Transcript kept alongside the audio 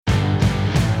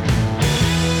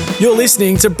You're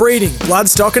listening to Breeding,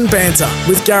 Bloodstock and Banter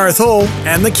with Gareth Hall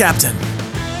and the Captain.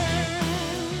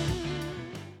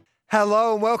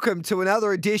 Hello and welcome to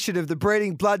another edition of the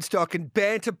Breeding, Bloodstock and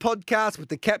Banter podcast with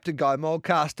the Captain Guy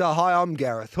Mulcaster. Hi, I'm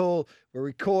Gareth Hall. We're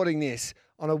recording this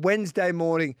on a Wednesday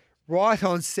morning right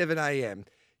on 7 a.m.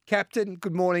 Captain,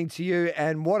 good morning to you,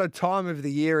 and what a time of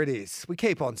the year it is. We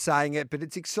keep on saying it, but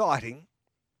it's exciting.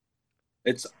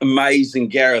 It's amazing,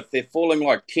 Gareth. They're falling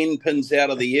like 10 pins out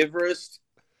of the Everest.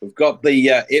 We've got the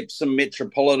Epsom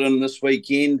Metropolitan this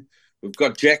weekend. We've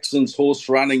got Jackson's horse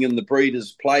running in the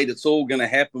Breeders' Plate. It's all going to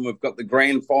happen. We've got the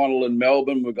grand final in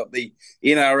Melbourne. We've got the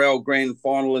NRL grand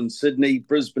final in Sydney.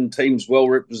 Brisbane team's well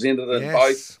represented in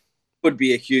both. Would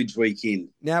be a huge weekend.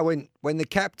 Now, when the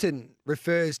captain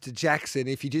refers to Jackson,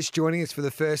 if you're just joining us for the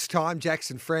first time,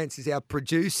 Jackson France is our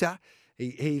producer.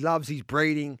 He loves his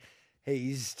breeding.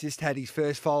 He's just had his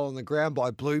first foal on the ground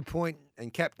by Blue Point,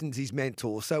 and captain's his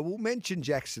mentor. So we'll mention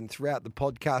Jackson throughout the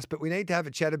podcast, but we need to have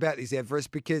a chat about this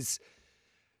Everest because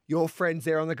your friends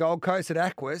there on the Gold Coast at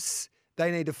Aquis,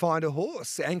 they need to find a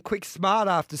horse. And Quick Smart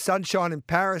after Sunshine in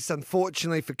Paris,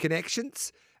 unfortunately for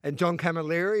connections, and John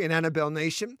Camilleri and Annabelle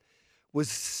Neesham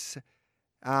was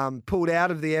pulled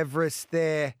out of the Everest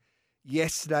there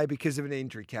yesterday because of an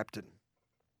injury, Captain.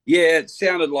 Yeah, it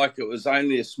sounded like it was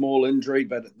only a small injury,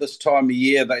 but at this time of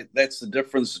year, that's the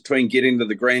difference between getting to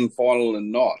the grand final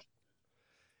and not.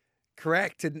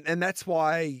 Correct, and that's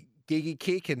why Gigi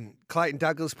Kick and Clayton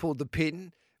Douglas pulled the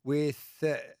pin with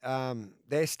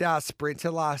their star sprinter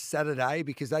last Saturday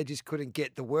because they just couldn't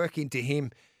get the work into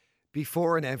him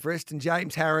before an Everest. And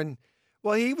James Harron,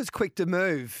 well, he was quick to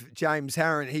move, James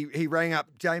Harron. He rang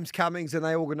up James Cummings and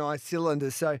they organised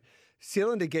Cylinder, so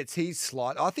Cylinder gets his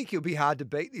slot. I think he'll be hard to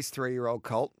beat, this 3-year-old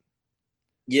colt.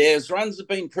 Yeah, his runs have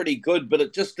been pretty good, but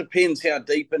it just depends how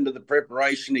deep into the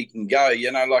preparation he can go.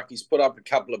 You know, like he's put up a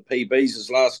couple of PBs his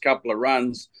last couple of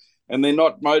runs, and they're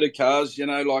not motor cars, you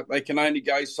know, like they can only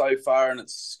go so far, and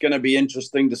it's going to be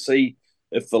interesting to see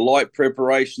if the light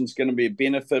preparation is going to be a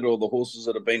benefit or the horses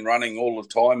that have been running all the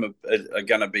time are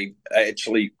going to be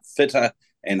actually fitter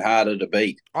and harder to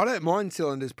beat. I don't mind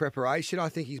Cylinder's preparation. I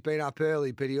think he's been up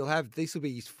early, but this will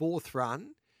be his fourth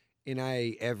run in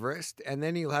a Everest, and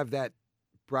then he'll have that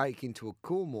break into a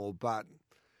Coolmore. But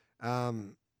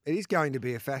it is going to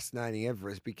be a fascinating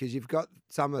Everest because you've got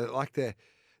some of like the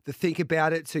think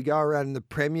about it to go around in the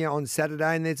Premier on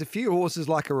Saturday, and there's a few horses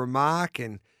like a Remark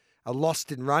and a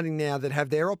Lost in Running now that have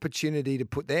their opportunity to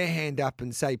put their hand up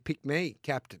and say, pick me,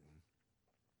 Captain.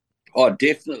 Oh,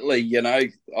 definitely. You know,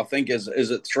 I think is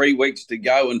it 3 weeks to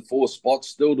go and 4 spots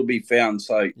still to be found.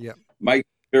 So make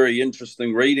very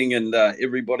interesting reading, and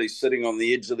everybody's sitting on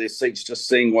the edge of their seats just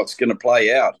seeing what's going to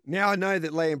play out. Now I know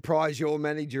that Liam Pry's your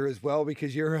manager as well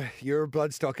because you're a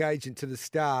Bloodstock agent to the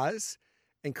Stars,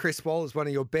 and Chris Waller's one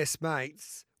of your best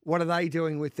mates. What are they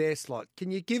doing with their slot?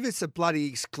 Can you give us a bloody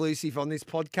exclusive on this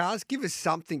podcast? Give us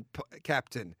something,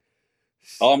 Captain.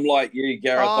 I'm like you,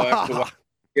 Gareth. I have to wait.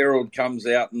 Herald comes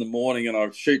out in the morning and I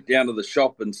shoot down to the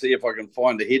shop and see if I can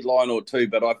find a headline or two.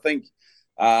 But I think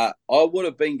I would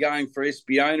have been going for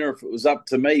Espiona if it was up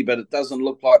to me, but it doesn't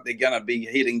look like they're going to be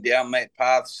heading down that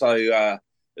path. So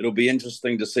it'll be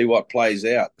interesting to see what plays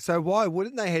out. So why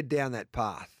wouldn't they head down that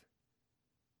path?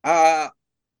 I'm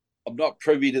not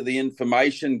privy to the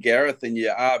information, Gareth, and you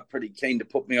are pretty keen to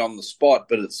put me on the spot,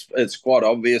 but it's quite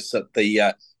obvious that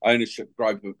the ownership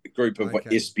group of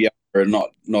Espiona are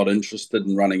not interested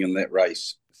in running in that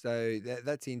race. So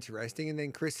that's interesting. And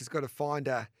then Chris has got to find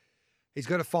a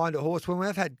horse. When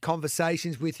we've had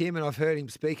conversations with him and I've heard him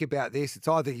speak about this, it's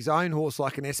either his own horse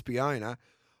like an Espiona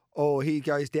or he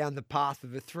goes down the path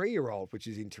of a 3-year-old, which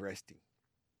is interesting.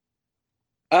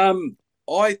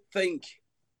 I think,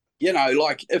 you know,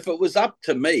 like if it was up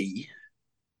to me,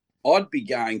 I'd be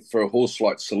going for a horse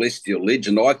like Celestial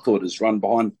Legend. I thought his run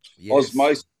behind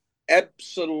Osmos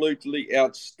absolutely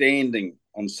outstanding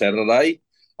on Saturday.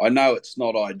 I know it's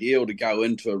not ideal to go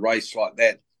into a race like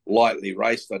that lightly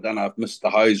raced. I don't know if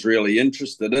Mr. Ho's really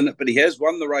interested in it, but he has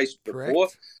won the race before.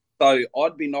 Correct. So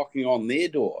I'd be knocking on their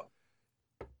door.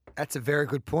 That's a very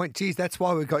good point. Geez, that's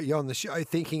why we got you on the show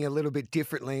thinking a little bit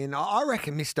differently. And I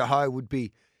reckon Mr. Ho would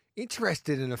be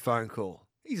interested in a phone call.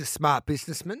 He's a smart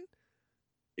businessman.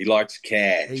 He likes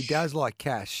cash. He does like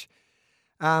cash.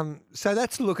 So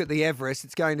that's a look at the Everest.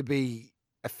 It's going to be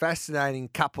a fascinating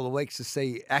couple of weeks to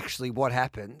see actually what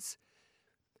happens.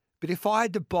 But if I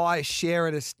had to buy a share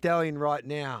in a stallion right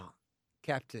now,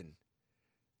 Captain,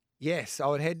 yes, I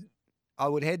would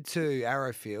head to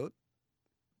Arrowfield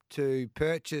to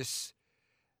purchase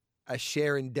a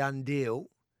share in Done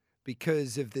Deal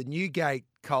because of the Newgate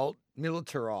colt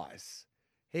Militarize.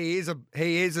 He is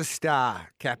a star,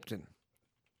 Captain.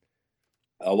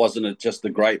 Wasn't it just a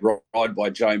great ride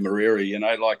by Joe Marreri? You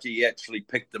know, like he actually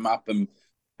picked him up and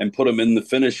put him in the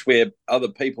finish where other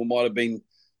people might have been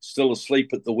still asleep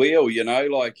at the wheel. You know,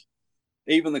 like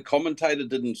even the commentator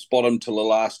didn't spot him till the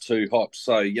last two hops.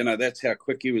 So, you know, that's how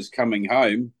quick he was coming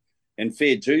home, and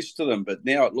fair juice to them. But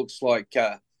now it looks like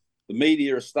the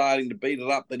media are starting to beat it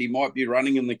up that he might be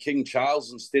running in the King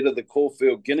Charles instead of the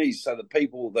Caulfield Guineas. So the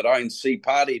people that own Sea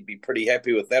Party would be pretty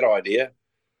happy with that idea.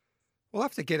 We'll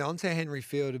have to get on to Henry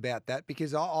Field about that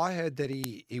because I heard that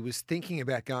he was thinking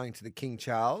about going to the King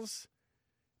Charles,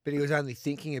 but he was only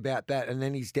thinking about that, and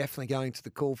then he's definitely going to the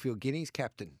Caulfield Guineas,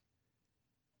 Captain.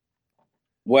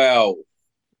 Well,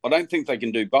 I don't think they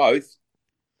can do both.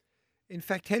 In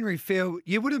fact, Henry Field,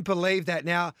 you wouldn't believe that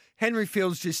now. Henry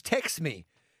Field's just texted me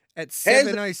at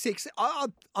 7:06.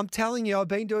 I'm telling you, I've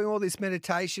been doing all this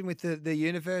meditation with the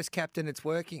universe, Captain. It's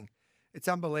working. It's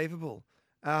unbelievable.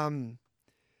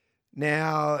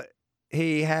 Now,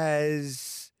 he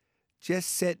has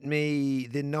just sent me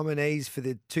the nominees for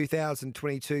the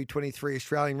 2022-23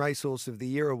 Australian Racehorse of the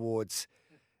Year Awards,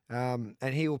 and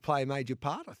he will play a major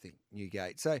part, I think,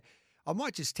 Newgate. So I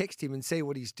might just text him and see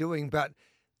what he's doing. But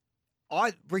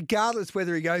regardless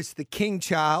whether he goes to the King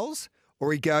Charles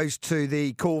or he goes to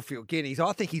the Caulfield Guineas,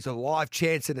 I think he's a live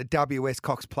chance in a WS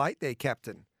Cox Plate there,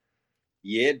 Captain.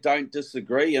 Yeah, don't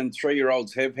disagree. And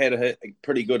 3-year-olds have had a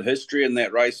pretty good history in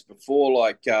that race before,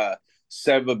 like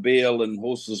Savabeel and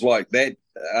horses like that,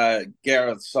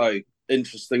 Gareth. So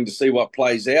interesting to see what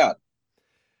plays out.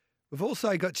 We've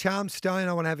also got Charmstone.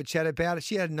 I want to have a chat about it.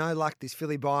 She had no luck, this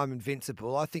filly by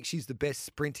Invincible. I think she's the best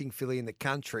sprinting filly in the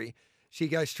country. She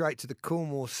goes straight to the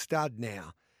Coolmore stud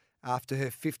now after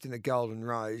her fifth in the Golden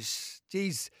Rose.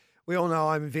 Geez, we all know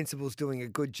Invincible's doing a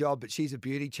good job, but she's a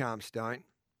beauty, Charmstone.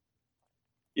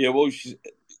 Yeah, well,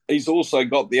 he's also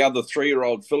got the other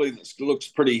 3-year-old filly that looks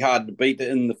pretty hard to beat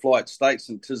in the Flight Stakes,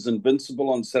 and 'tis Invincible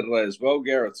on Saturday as well,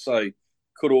 Gareth. So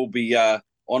could all be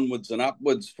onwards and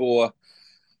upwards for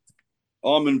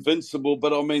I'm Invincible.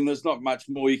 But, I mean, there's not much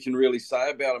more you can really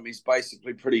say about him. He's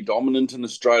basically pretty dominant in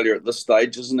Australia at this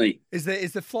stage, isn't he? Is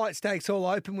the Flight Stakes all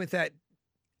open with that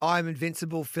I'm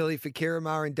Invincible filly for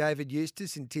Kiramar and David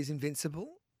Eustace and 'tis Invincible?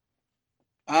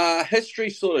 History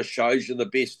sort of shows you the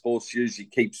best horse usually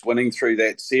keeps winning through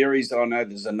that series. I know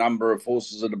there's a number of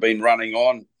horses that have been running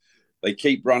on. They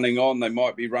keep running on. They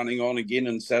might be running on again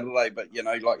on Saturday, but, you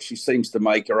know, like she seems to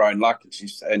make her own luck,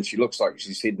 and she looks like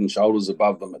she's head and shoulders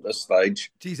above them at this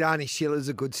stage. Geez, Arnie Schiller's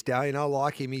a good stallion. I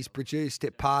like him. He's produced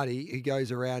at Party, who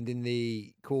goes around in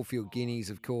the Caulfield Guineas,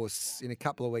 of course, in a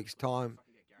couple of weeks' time.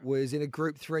 Was in a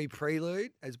Group 3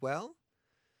 prelude as well.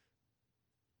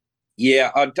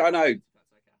 Yeah, I don't know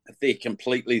if they're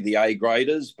completely the A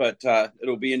graders, but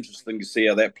it'll be interesting to see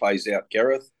how that plays out,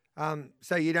 Gareth.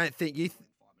 So you don't think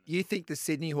you think the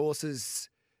Sydney horses?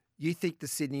 You think the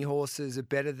Sydney horses are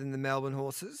better than the Melbourne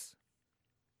horses?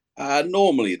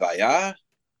 Normally they are,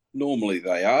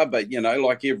 but, you know,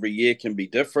 like every year can be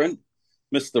different.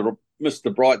 Mr.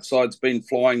 Brightside's been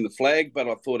flying the flag, but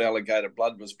I thought Alligator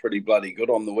Blood was pretty bloody good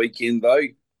on the weekend, though.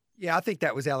 Yeah, I think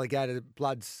that was Alligator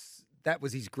Blood's. That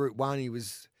was his Group 1. He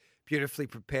was beautifully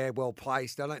prepared, well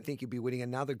placed. I don't think he'll be winning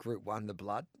another Group 1, the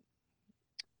Blood.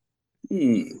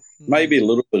 Maybe a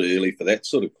little bit early for that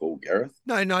sort of call, Gareth.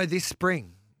 No, this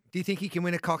spring. Do you think he can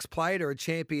win a Cox Plate or a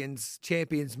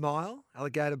Champions Mile,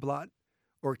 Alligator Blood,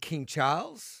 or a King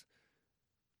Charles?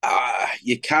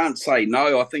 You can't say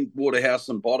no. I think Waterhouse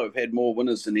and Bott have had more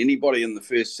winners than anybody in the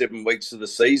first 7 weeks of the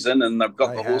season, and they've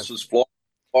got the horses flying.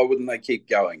 Why wouldn't they keep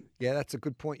going? Yeah, that's a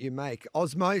good point you make.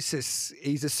 Osmosis,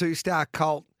 he's a Sioux Star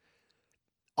colt.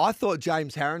 I thought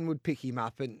James Harron would pick him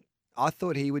up, and I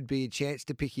thought he would be a chance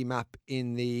to pick him up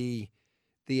in the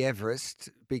Everest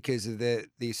because of the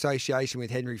association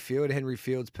with Henry Field. Henry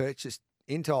Field's purchased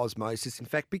into Osmosis. In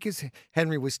fact, because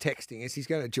Henry was texting us, he's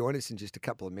going to join us in just a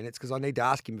couple of minutes because I need to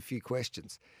ask him a few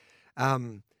questions.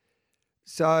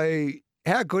 So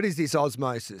how good is this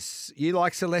Osmosis? You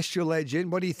like Celestial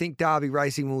Legend. What do you think Derby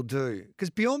Racing will do? Because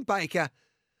Beyond Baker,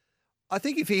 I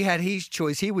think if he had his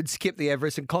choice, he would skip the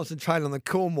Everest and concentrate on the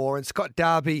Coolmore. And Scott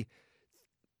Derby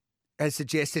has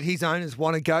suggested his owners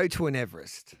want to go to an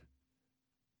Everest.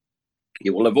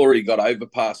 Yeah, well, they've already got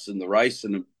Overpass in the race,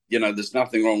 and, you know, there's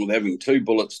nothing wrong with having 2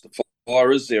 bullets to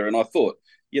fire, is there? And I thought,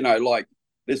 you know, like,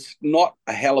 there's not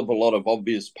a hell of a lot of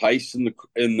obvious pace in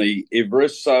the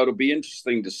Everest, so it'll be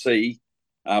interesting to see.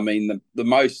 I mean, the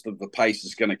most of the pace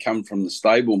is going to come from the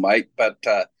stablemate, but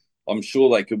I'm sure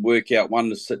they could work out one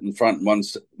to sit in front and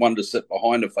one to sit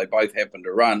behind if they both happen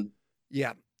to run.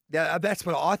 Yeah. Yeah, that's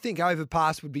what I think.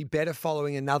 Overpass would be better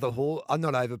following another horse.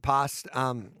 Not Overpass.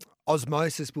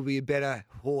 Osmosis will be a better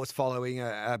horse following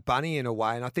a bunny in a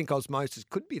way, and I think Osmosis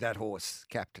could be that horse,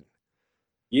 Captain.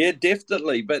 Yeah,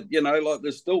 definitely. But, like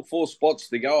there's still 4 spots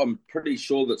to go. I'm pretty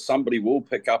sure that somebody will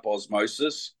pick up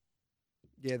Osmosis.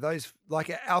 Yeah, those like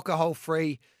alcohol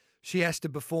free. She has to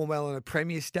perform well in a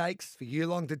Premier Stakes for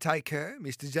Yulong to take her.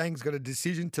 Mr. Zhang's got a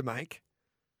decision to make.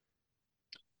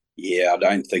 Yeah, I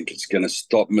don't think it's going to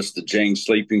stop Mr. Jang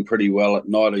sleeping pretty well at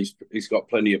night. He's got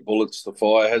plenty of bullets to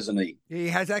fire, hasn't he? He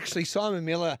has actually. Simon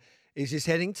Miller is just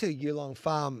heading to Yulong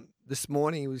Farm this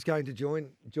morning. He was going to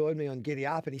join me on Giddy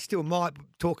Up, and he still might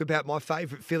talk about my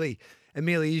favourite filly,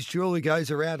 Amelia's Jewel, who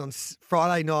goes around on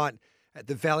Friday night at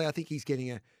the Valley. I think he's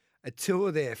getting a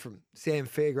tour there from Sam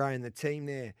Fairgrave and the team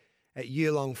there at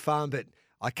Yulong Farm, but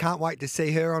I can't wait to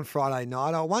see her on Friday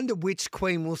night. I wonder which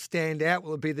queen will stand out.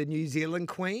 Will it be the New Zealand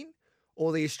queen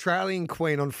or the Australian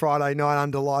queen on Friday night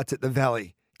under lights at the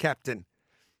Valley, Captain?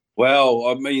 Well,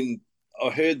 I mean,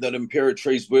 I heard that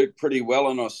Imperatrice worked pretty well,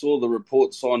 and I saw the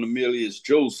reports on Amelia's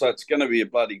Jewel, so it's going to be a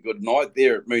bloody good night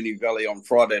there at Moonee Valley on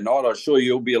Friday night. I'm sure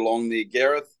you'll be along there,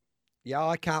 Gareth. Yeah,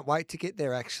 I can't wait to get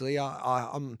there, actually.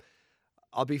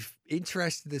 I'll be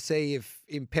interested to see if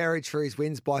Imperatrice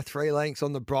wins by 3 lengths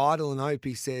on the bridle and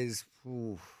Opie says,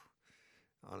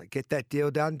 get that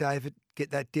deal done, David.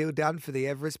 Get that deal done for the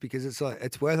Everest because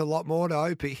it's worth a lot more to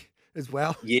Opie as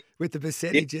well with the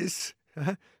percentages.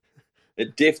 Yeah.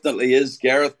 It definitely is,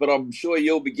 Gareth, but I'm sure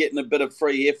you'll be getting a bit of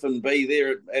free F&B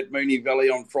there at Moonee Valley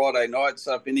on Friday night.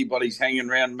 So if anybody's hanging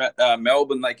around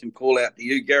Melbourne, they can call out to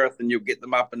you, Gareth, and you'll get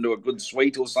them up into a good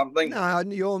suite or something. No,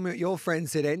 your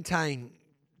friends at Entain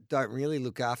don't really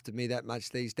look after me that much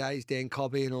these days. Dan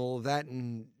Cobby and all of that,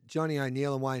 and Johnny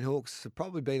O'Neill and Wayne Hawkes have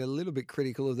probably been a little bit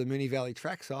critical of the Moonee Valley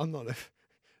track, so I'm not.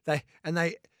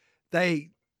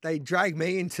 They drag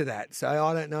me into that, so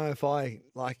I don't know if I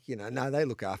No, they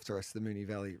look after us, the Moonee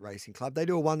Valley Racing Club. They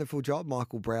do a wonderful job,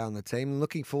 Michael Brown and the team.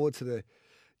 Looking forward to the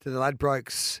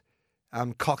Ladbrokes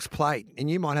Cox Plate, and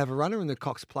you might have a runner in the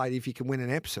Cox Plate if you can win an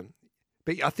Epsom.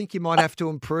 But I think you might have to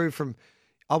improve from.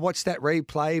 I watched that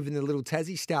replay, even the little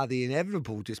Tassie Star, the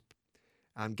Inevitable, just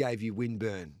gave you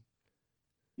windburn.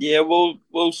 Yeah,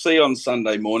 we'll see on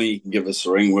Sunday morning. You can give us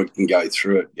a ring. We can go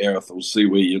through it, Gareth. We'll see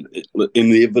where your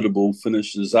Inevitable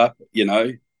finishes up,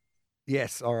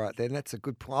 Yes, all right, then. That's a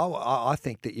good point. I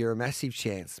think that you're a massive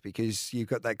chance because you've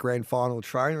got that grand final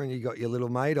trainer and you've got your little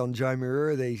mate on Joe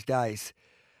Marura these days.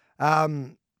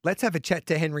 Let's have a chat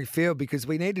to Henry Field because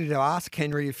we needed to ask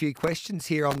Henry a few questions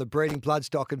here on the Breeding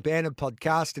Bloodstock and Banter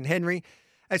podcast. And Henry,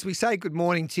 as we say good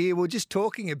morning to you, we're just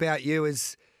talking about you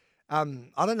as I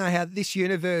don't know how this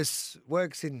universe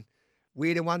works in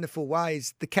weird and wonderful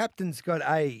ways. The captain's got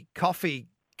a coffee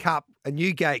cup, a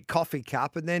Newgate coffee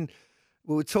cup, and then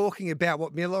we were talking about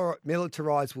what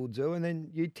Militarize will do, and then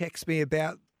you text me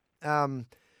about the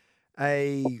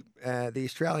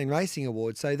Australian Racing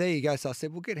Award. So there you go. So I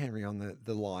said, we'll get Henry on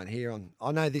the line here.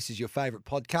 I know this is your favourite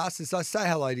podcast, so I say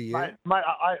hello to you. Mate,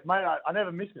 I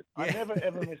never miss it. Yeah. I never,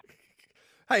 ever miss it.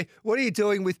 Hey, what are you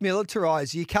doing with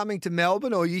Militarize? Are you coming to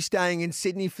Melbourne or are you staying in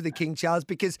Sydney for the King Charles?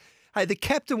 Because, hey, the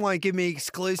captain won't give me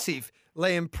exclusive.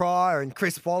 Liam Pryor and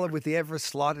Chris Waller with the Everest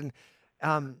slot, and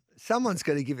someone's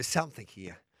got to give us something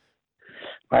here.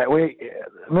 Mate,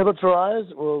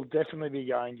 Militarize will definitely be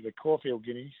going to the Caulfield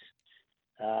Guineas,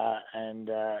 and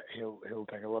he'll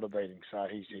take a lot of beating. So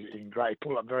he's in great. He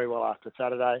pulled up very well after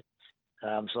Saturday.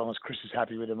 So long as Chris is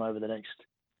happy with him over the next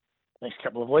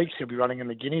couple of weeks, he'll be running in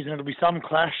the Guineas, and it'll be some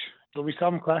clash. It'll be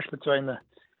some clash between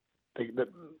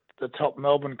the top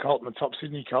Melbourne colt and the top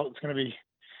Sydney colt. Could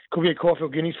be a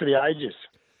Caulfield Guineas for the ages.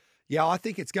 Yeah, I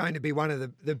think it's going to be one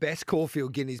of the best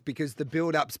Caulfield Guineas because the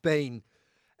build-up's been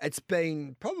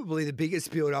probably the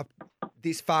biggest build-up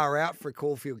this far out for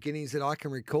Caulfield Guineas that I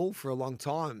can recall for a long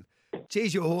time.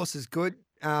 Geez, your horse is good.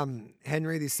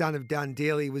 Henry, the son of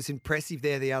Dundee, was impressive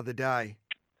there the other day.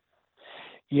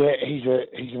 Yeah, he's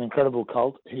an incredible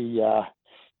colt. He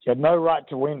had no right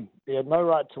to win. He had no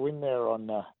right to win there on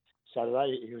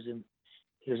Saturday. He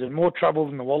was in more trouble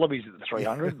than the Wallabies at the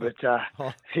 300, but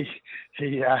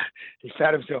he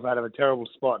found himself out of a terrible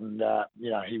spot, and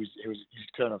his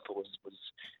turn of foot was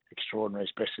extraordinary,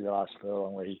 especially the last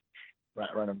furlong where he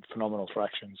ran a phenomenal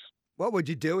fractions. What would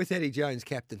you do with Eddie Jones,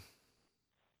 captain?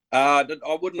 I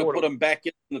wouldn't have put him back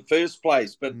in the first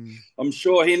place, but I'm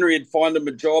sure Henry would find him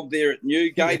a job there at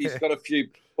Newgate. Yeah. He's got a few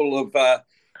people of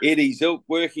Eddie's ilk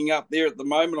working up there at the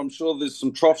moment. I'm sure there's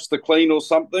some troughs to clean or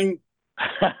something.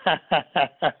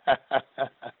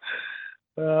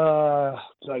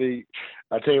 Bloody!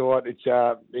 I tell you what, it's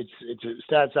a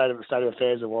sad state of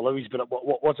affairs at Wallabies. But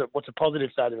what's a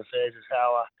positive state of affairs is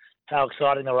how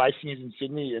exciting the racing is in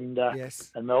Sydney and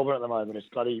Yes. and Melbourne at the moment.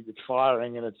 It's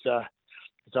firing, and it's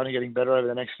only getting better over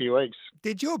the next few weeks.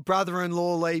 Did your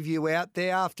brother-in-law leave you out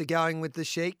there after going with the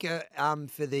Sheik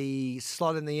for the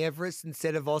slot in the Everest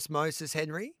instead of Osmosis,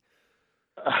 Henry?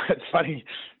 It's funny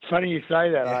you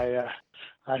say that. Yeah.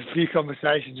 I had a few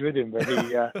conversations with him, but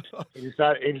he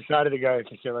decided to go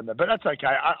for cylinder. But that's okay.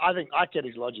 I think I get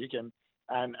his logic, and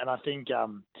I think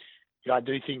I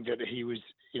do think that he was,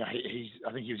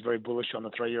 I think he was very bullish on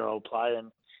the 3-year-old play,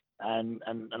 and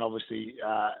obviously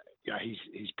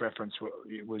his preference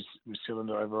was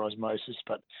cylinder over Osmosis,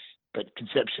 but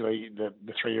conceptually the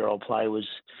 3-year-old play was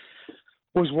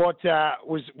what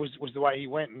was the way he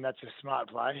went, and that's a smart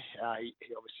play.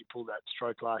 He obviously pulled that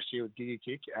stroke last year with Giga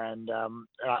Kick, and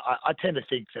I tend to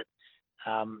think that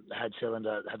had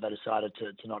they decided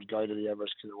to not go to the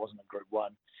Everest because it wasn't a Group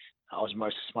 1,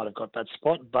 Osmosis might have got that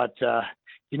spot, but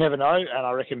you never know, and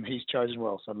I reckon he's chosen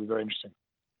well, so it'll be very interesting.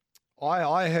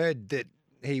 I heard that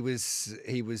he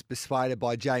was persuaded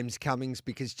by James Cummings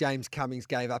because James Cummings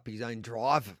gave up his own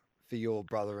driver for your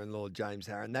brother-in-law James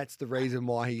Harron. That's the reason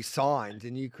why he signed,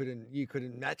 and you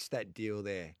couldn't match that deal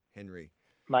there, Henry.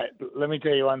 Mate, let me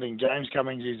tell you one thing. James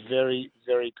Cummings is very,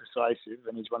 very persuasive,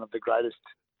 and he's one of the greatest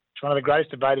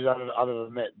debaters I've ever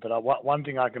met. But one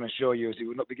thing I can assure you is he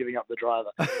would not be giving up the driver,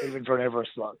 even for an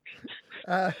Everest slot.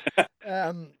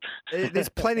 There's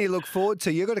plenty to look forward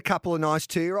to. You've got a couple of nice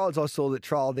 2-year-olds I saw that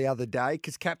trialled the other day,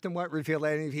 because Captain won't reveal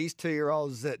any of his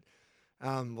 2-year-olds that,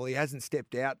 he hasn't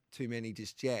stepped out too many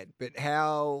just yet. But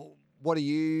what are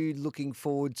you looking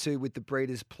forward to with the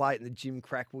Breeders' Plate and the Gym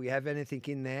Crack? Will you have anything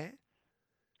in there?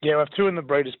 Yeah, we have 2 in the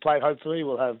Breeders' Plate. Hopefully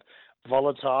we'll have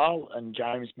Volatile, and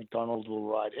James McDonald will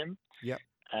ride him. Yep.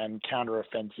 And Counter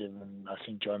Offensive, and I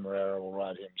think Joe Moreira will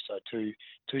ride him. So two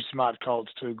smart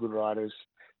colts, 2 good riders.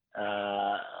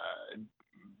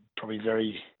 Probably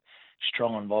very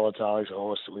strong on Volatile. He's a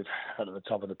horse that we've had at the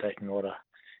top of the pecking order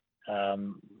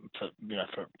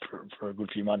for a good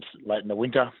few months late in the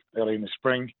winter, early in the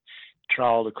spring.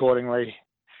 Trialled accordingly,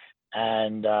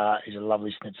 and he's a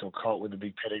lovely Snitzel colt with a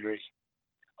big pedigree.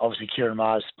 Obviously, Kieran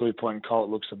Maher's Blue Point colt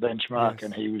looks a benchmark, yes.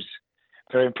 And he was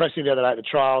very impressive the other day at the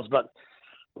trials. But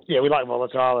yeah, we like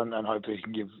Volatile, and hopefully he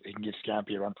can give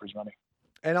Scampy a run for his money.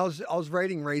 And I was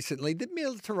reading recently that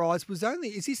Militarized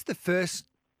is this the first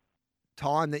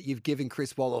time that you've given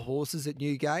Chris Waller horses at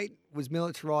Newgate? Was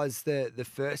Militarized the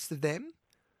first of them?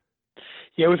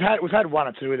 Yeah, we've had 1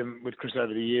 or 2 of them with Chris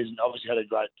over the years, and obviously had a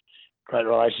great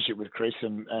relationship with Chris,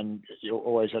 and you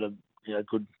always had a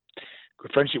good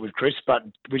friendship with Chris. But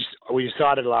we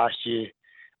decided last year,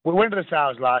 we went to the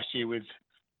sales last year with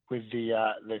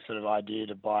the sort of idea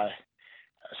to buy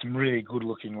some really good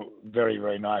looking, very,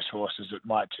 very nice horses that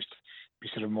might just be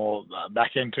sort of more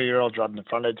back end 2-year-olds rather than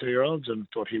front end 2-year-olds, and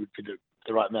thought he would be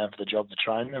the right man for the job to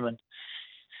train them. And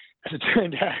as it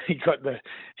turned out, he got the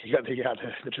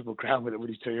Triple Crown with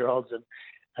his 2-year-olds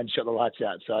and shot the lights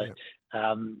out. So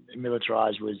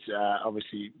Militarized was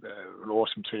obviously an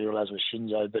awesome 2-year-old, as was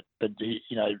Shinzo, but he,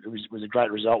 it was a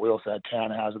great result. We also had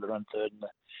Townhouse that run third in the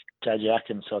JJ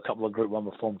Atkins, so a couple of Group 1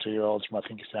 performed 2-year-olds from I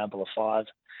think a sample of 5,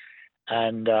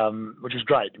 and which was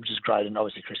great. And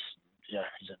obviously Chris,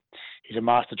 he's a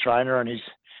master trainer, and he's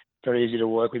very easy to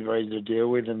work with, very easy to deal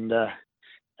with, and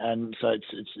so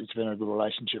it's been a good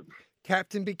relationship.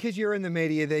 Captain, because you're in the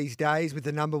media these days with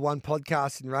the #1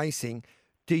 podcast in racing,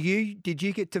 did you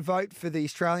get to vote for the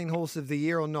Australian Horse of the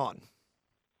Year or not?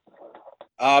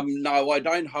 No, I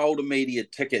don't hold a media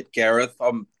ticket, Gareth.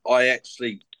 I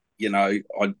actually, I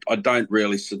don't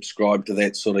really subscribe to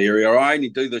that sort of area. I only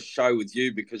do this show with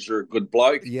you because you're a good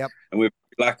bloke. Yep. And we're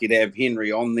lucky to have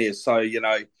Henry on there. So,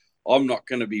 I'm not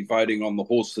going to be voting on the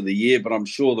Horse of the Year, but I'm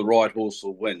sure the right horse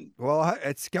will win. Well,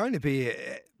 it's going to be,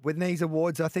 with these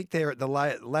awards, I think they're at the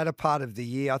latter part of the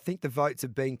year. I think the votes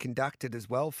have been conducted as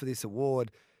well for this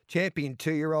award. Champion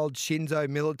 2-year-old, Shinzo,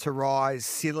 Militarized,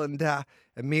 Cylinder,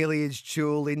 Amelia's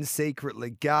Jewel, In Secret,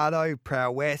 Legato,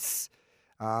 Prowess,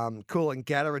 Cool and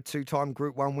Gatter, a 2-time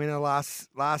Group 1 winner last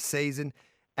season,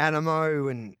 Animo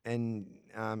and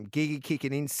Giga Kick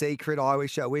and In Secret, I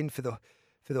Wish I Win for the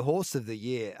Horse of the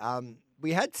Year.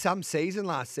 We had some season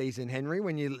last season, Henry,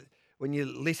 when you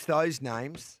list those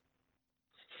names.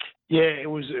 Yeah, it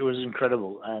was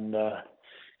incredible, and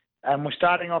we're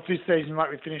starting off this season like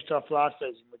we finished off last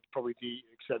season, with probably the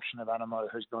exception of Animo,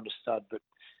 who's gone to stud. But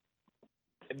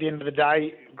at the end of the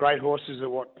day, great horses are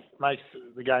what makes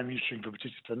the game interesting for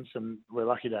participants, and we're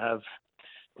lucky to have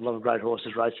a lot of great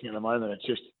horses racing at the moment. It's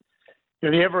just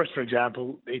the Everest, for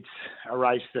example, it's a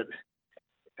race that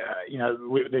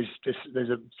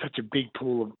there's such a big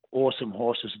pool of awesome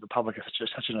horses that the public has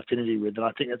such an affinity with, and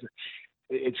I think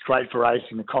it's great for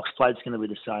racing. The Cox Plate's going to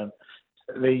be the same.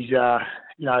 These, I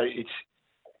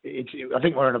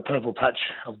think we're in a purple patch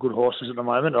of good horses at the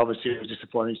moment. Obviously, it was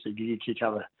disappointing to see Giga Kick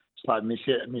have a slight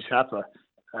mishap.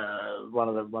 One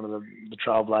of the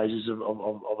trailblazers of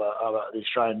the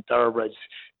Australian thoroughbreds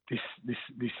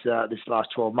this last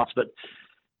 12 months. But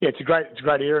yeah, it's a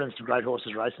great era and some great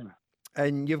horses racing.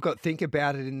 And you've got Think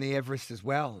About It in the Everest as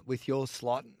well with your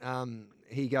slot.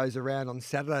 He goes around on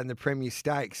Saturday in the Premier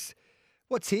Stakes.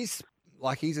 What's his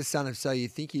like? He's a son of So You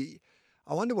Think.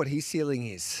 I wonder what his ceiling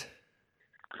is.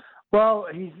 Well,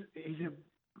 we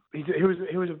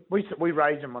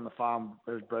raised him on the farm.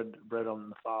 He was bred on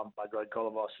the farm by Greg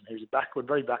Colavos, and he was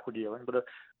very backward dealing, but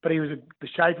he was the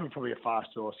shape of probably a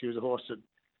fast horse. He was a horse that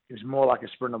he was more like a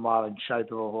Sprinter Mile in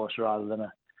shape of a horse rather than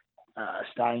a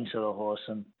staying sort of horse,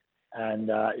 and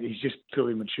he's just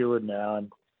fully matured now.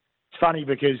 And it's funny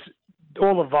because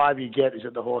all the vibe you get is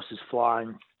that the horse is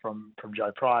flying from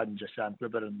Joe Pride and just Sam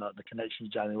Clippert and the connection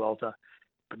to Jamie Walter.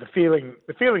 But the feeling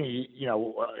we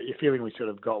sort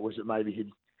of got was that maybe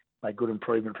he'd make good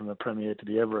improvement from the Premier to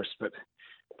the Everest. But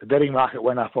the betting market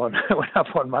went up on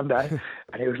Monday,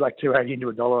 and it was like $2.80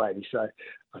 into $1.80. So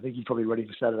I think he's probably ready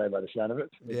for Saturday by the sound of it.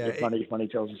 If money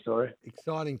tells the story.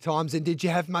 Exciting times. And did you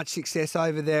have much success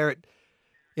over there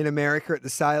in America at the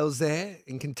sales there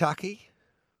in Kentucky?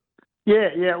 Yeah.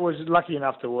 It was lucky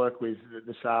enough to work with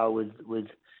the sale with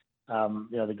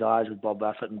the guys with Bob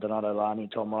Baffett and Donato Lani,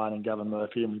 Tom Ryan and Gavin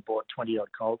Murphy, and we bought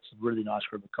 20-odd colts, a really nice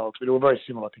group of colts. We do a very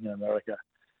similar thing in America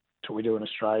to what we do in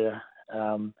Australia,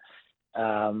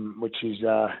 which is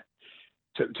to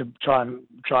try and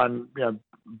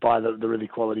buy the really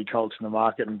quality colts in the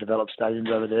market and develop stadiums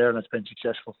over there, and it's been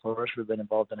successful for us. We've been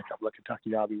involved in a couple of Kentucky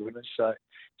Derby winners, so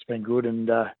it's been good, and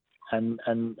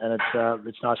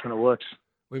it's nice when it works.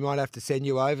 We might have to send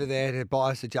you over there to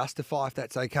buy us a Justify, if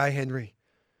that's okay, Henry.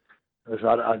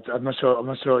 I'm not sure.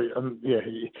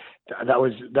 That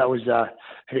was it was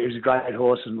a great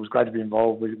horse, and it was great to be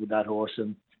involved with that horse,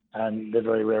 and they're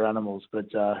very rare animals.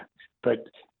 But yeah,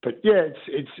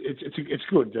 it's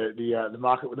good. The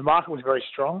market was very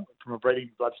strong from a breeding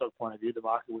bloodstock point of view. The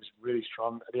market was really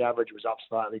strong. The average was up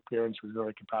slightly. Clearance was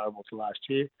very comparable to last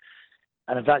year,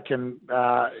 and if that can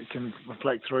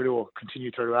reflect through to or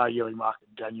continue through to our yearling market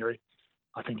in January,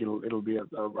 I think it'll be a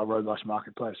robust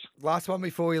marketplace. Last one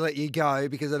before we let you go,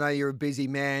 because I know you're a busy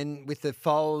man. With the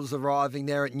foals arriving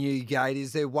there at Newgate,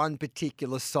 is there one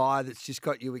particular sire that's just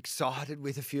got you excited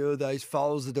with a few of those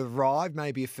foals that have arrived?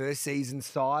 Maybe a first season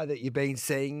sire that you've been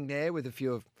seeing there with a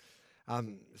few of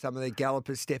some of the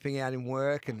gallopers stepping out in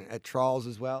work and at trials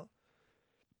as well?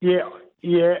 Yeah.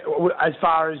 As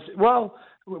far as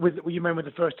you mean with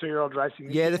the first 2-year-old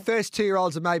racing? Yeah, the first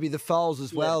 2-year-olds are maybe the foals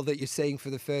as well that you're seeing for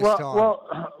the first time. Well,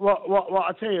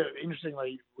 I'll tell you,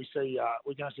 interestingly, we're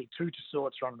going to see 2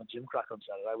 Sorts run on the Gymcrack on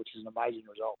Saturday, which is an amazing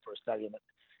result for a stadium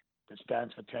that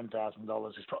stands for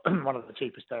 $10,000. It's probably one of the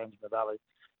cheapest stadiums in the valley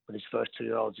with his first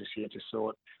 2-year-olds this year to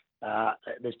Sort.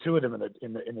 There's 2 of them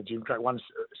in the Gymcrack. One's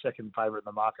second favourite in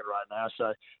the market right now.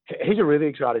 So he's a really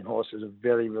exciting horse. He's a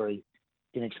very, very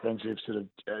inexpensive sort of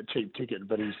cheap ticket,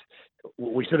 but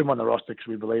we put him on the roster because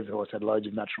we believe the horse had loads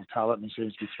of natural talent, and he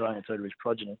seems to be throwing it through to his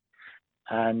progeny.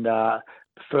 And the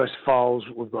first foals,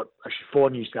 we've got actually 4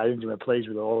 new stadiums, and we're pleased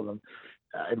with all of them.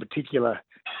 In particular,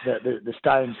 the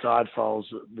stay inside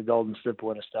foals, the Golden Slipper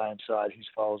winner stay inside, his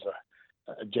foals are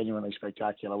genuinely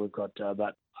spectacular. We've got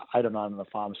about 8 or 9 on the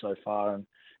farm so far, and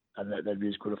they'd be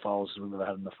as good a foals as we've ever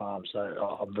had on the farm. So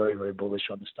I'm very, very bullish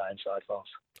on the stay inside foals.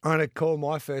 I'm going to call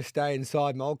my first stay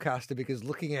inside Mulcaster, because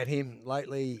looking at him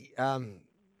lately,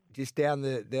 just down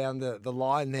the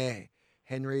line there,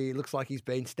 Henry, looks like he's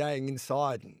been staying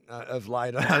inside of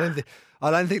late. I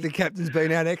don't think the captain's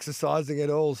been out exercising at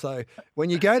all. So when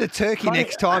you go to Turkey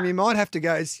next time, you might have to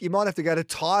go to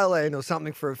Thailand or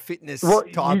something for a fitness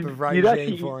type of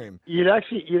regime for him. You'd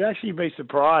actually be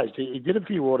surprised. He did a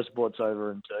few water sports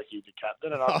over in Turkey, the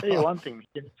captain, and I'll tell you one thing: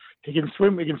 he can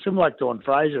swim. He can swim like Dawn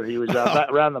Fraser. He was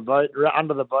around the boat,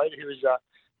 under the boat.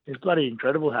 He's bloody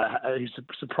incredible. He's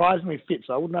surprisingly fit,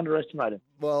 so I wouldn't underestimate him.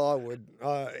 Well, I would.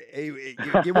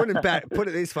 You wouldn't put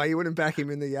it this way. You wouldn't back him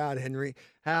in the yard, Henry.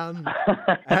 Have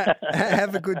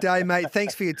a good day, mate.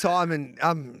 Thanks for your time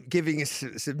and giving us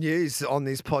some news on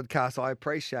this podcast. I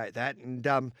appreciate that, and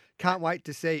can't wait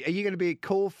to see. Are you going to be at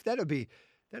Caulfield? Are you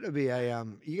going to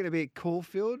be at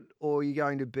Caulfield, or are you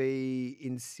going to be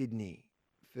in Sydney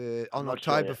on not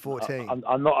sure October yet. 14.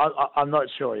 I'm not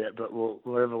sure yet, but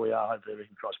wherever we are, hopefully we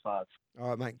can cross paths. All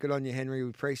right, mate. Good on you, Henry. We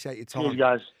appreciate your Cheers, time.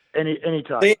 guys. Any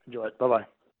time. See- Enjoy it. Bye-bye.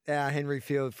 Henry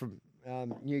Field from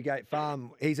Newgate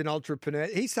Farm. He's an entrepreneur.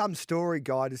 He's some story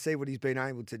guy to see what he's been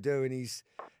able to do, and he's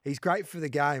great for the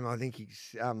game. I think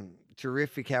he's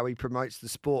terrific how he promotes the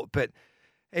sport, but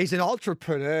he's an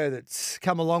entrepreneur that's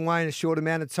come a long way in a short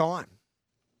amount of time.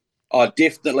 Oh,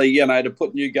 definitely, to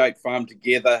put Newgate Farm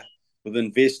together with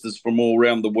investors from all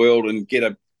around the world and get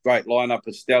a great lineup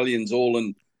of stallions all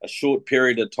in a short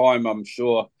period of time, I'm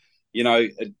sure,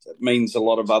 it means a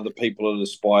lot of other people that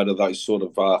aspire to those sort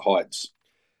of heights.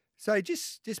 So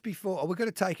just before, we're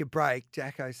going to take a break.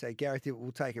 Jacko, say Gareth,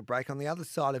 we'll take a break. On the other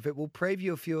side of it, we'll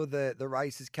preview a few of the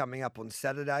races coming up on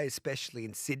Saturday, especially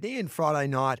in Sydney, and Friday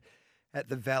night at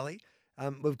the Valley.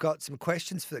 We've got some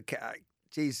questions for the...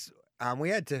 our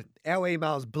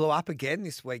emails blew up again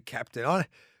this week, Captain.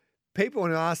 People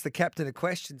want to ask the Captain a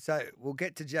question, so we'll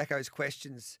get to Jacko's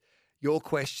questions, your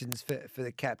questions for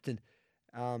the Captain,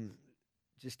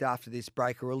 just after this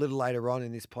break or a little later on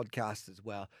in this podcast as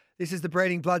well. This is the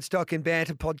Breeding Bloodstock and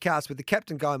Banter podcast with the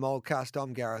Captain Guy Mulcaster.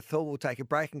 I'm Gareth Hall. We'll take a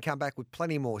break and come back with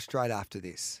plenty more straight after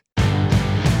this.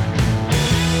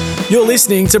 You're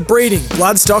listening to Breeding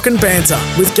Bloodstock and Banter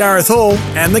with Gareth Hall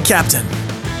and the Captain.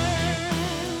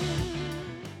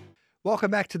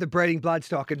 Welcome back to the Breeding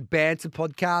Bloodstock and Banter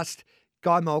podcast.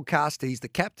 Guy Mulcaster, he's the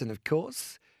captain, of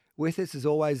course, with us as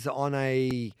always on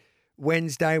a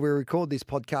Wednesday. We record this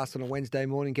podcast on a Wednesday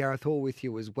morning. Gareth Hall with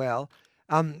you as well.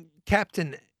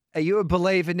 Captain, are you a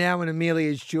believer now when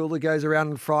Amelia's jeweller goes around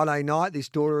on Friday night, this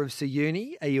daughter of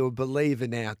Sayuni? Are you a believer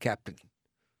now, Captain?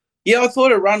 Yeah, I thought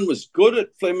her run was good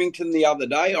at Flemington the other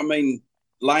day. I mean,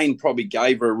 Lane probably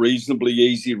gave her a reasonably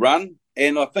easy run,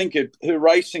 and I think her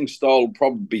racing style will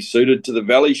probably be suited to the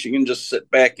Valley. She can just sit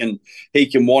back and he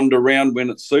can wander around when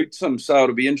it suits him, so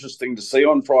it'll be interesting to see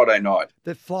on Friday night.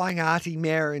 The Flying Artie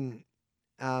mare in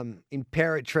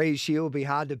Imperatrice, she'll be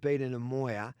hard to beat in a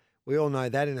Moya. We all know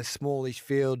that in a smallish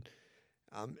field.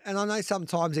 And I know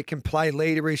sometimes it can play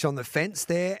leaderish on the fence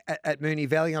there at Moonee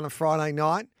Valley on a Friday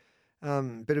night.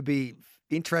 But it'll be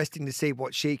interesting to see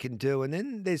what she can do. And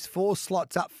then there's 4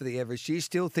 slots up for the Everest. Do you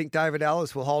still think David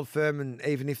Ellis will hold firm, and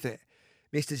even if Mr.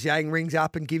 Zhang rings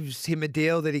up and gives him a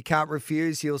deal that he can't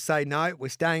refuse, he'll say, no, we're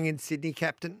staying in Sydney,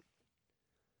 Captain?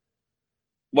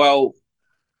 Well,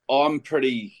 I'm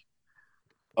pretty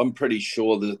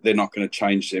sure that they're not going to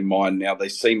change their mind now. They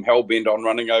seem hell-bent on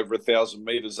running over 1,000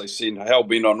 metres. They seem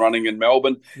hell-bent on running in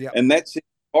Melbourne. Yep. And that's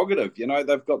prerogative.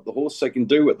 They've got the horse. They can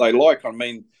do what they like. I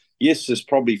mean, yes, there's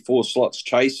probably 4 slots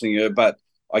chasing her, but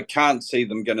I can't see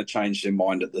them going to change their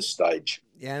mind at this stage.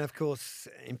 Yeah, and of course,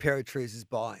 Imperatrice is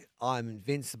by I'm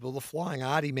Invincible. The Flying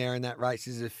Artie mare in that race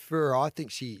is a furor. I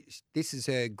think this is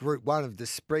her Group 1 of the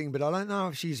spring, but I don't know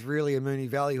if she's really a Moonee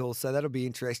Valley horse, so that'll be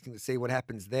interesting to see what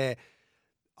happens there.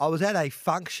 I was at a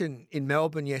function in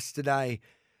Melbourne yesterday.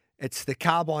 It's the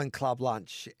Carbine Club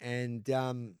lunch, and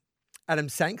Adam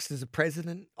Sanks is the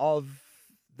president of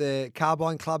the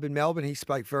Carbine Club in Melbourne. He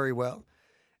spoke very well,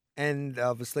 and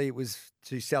obviously it was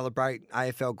to celebrate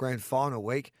AFL Grand Final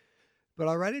week. But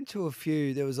I ran into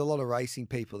there was a lot of racing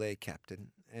people there, Captain,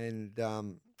 and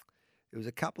there was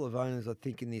a couple of owners, I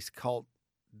think, in this colt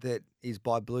that is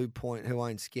by Blue Point who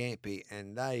own Scampy,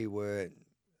 and they were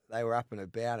up and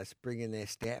about us, bringing their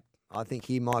step. I think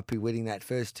he might be winning that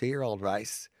first 2-year-old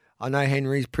race. I know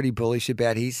Henry's pretty bullish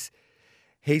about his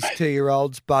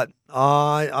 2-year-olds, but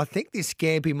I think this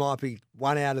Scampy might be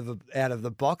one out of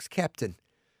the box, Captain.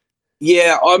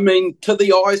 Yeah, I mean, to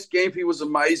the eye, Scampy was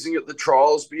amazing at the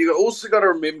trials, but you also got to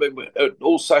remember it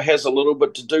also has a little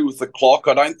bit to do with the clock.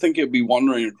 I don't think he'll be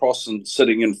wandering across and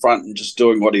sitting in front and just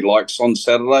doing what he likes on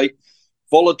Saturday.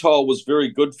 Volatile was very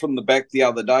good from the back the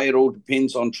other day. It all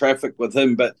depends on traffic with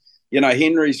him, but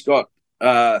Henry's got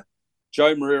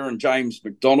Joe Moreira and James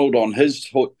McDonald on his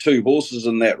 2 horses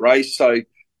in that race, so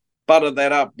butter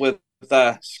that up with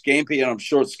Scampy, and I'm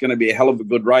sure it's going to be a hell of a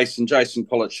good race, and Jason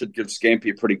Collett should give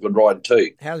Scampy a pretty good ride too.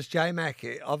 How's J-Mac?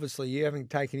 Obviously, you haven't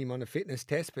taken him on a fitness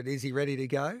test, but is he ready to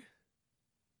go?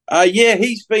 Yeah,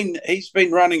 he's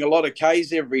been running a lot of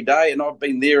Ks every day, and I've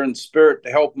been there in spirit to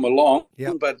help him along.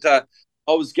 Yep. But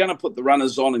I was going to put the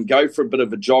runners on and go for a bit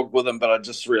of a jog with him, but I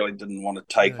just really didn't want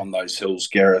to take on those hills,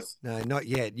 Gareth. No, not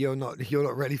yet. You're not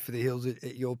ready for the hills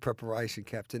at your preparation,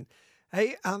 Captain.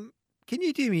 Hey, can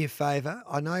you do me a favour?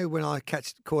 I know when I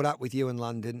caught up with you in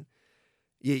London,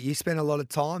 you spent a lot of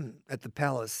time at the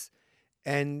Palace,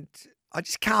 and I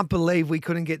just can't believe we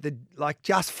couldn't get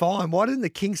Just Fine. Why didn't the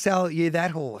King sell you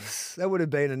that horse? That would have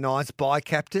been a nice buy,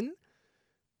 Captain.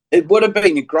 It would have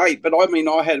been great, but I mean,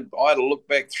 I had a look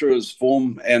back through his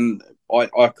form, and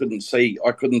I couldn't see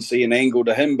an angle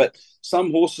to him. But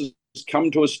some horses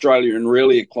come to Australia and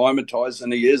really acclimatise,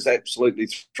 and he is absolutely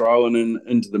throwing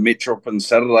into the Metrop on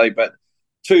Saturday. But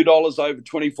 $2 over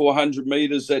 2,400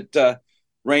 metres at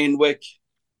Randwick,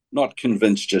 not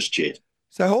convinced just yet.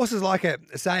 So horses like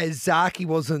Zaki he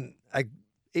wasn't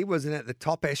at the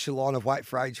top echelon of weight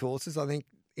for age horses. I think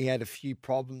he had a few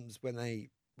problems when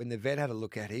the vet had a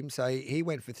look at him. So he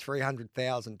went for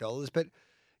 $300,000. But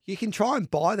you can try and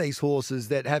buy these horses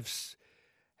that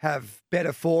have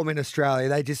better form in Australia.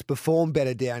 They just perform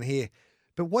better down here.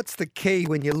 But what's the key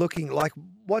when you're looking like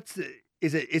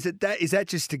is that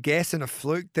just a guess and a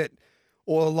fluke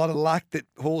or a lot of luck that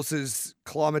horses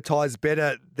climatise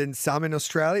better than some in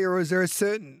Australia, or is there a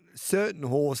certain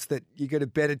horse that you get a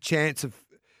better chance of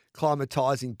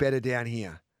climatising better down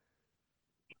here?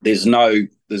 There's no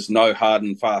hard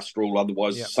and fast rule.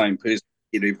 Otherwise, The same person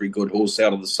get every good horse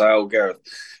out of the sale, Gareth.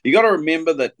 You got to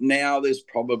remember that now there's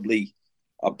probably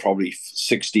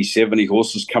 60, 70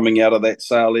 horses coming out of that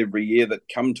sale every year that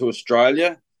come to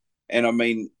Australia. And I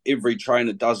mean, every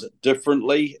trainer does it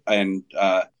differently. And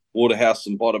Waterhouse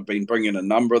and Bott have been bringing a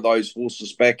number of those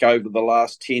horses back over the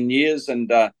last 10 years.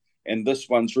 And this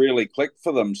one's really clicked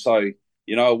for them. So,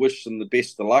 I wish them the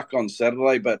best of luck on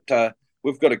Saturday. But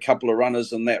we've got a couple of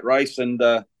runners in that race, and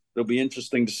it'll be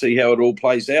interesting to see how it all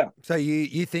plays out. So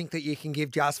you think that you can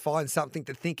give Just Fine something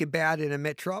to think about in a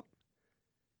Metrop?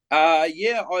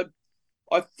 Yeah,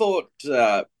 I thought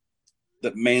that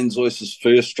Manzois's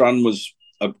first run was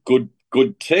a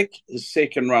good tick. His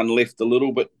second run left a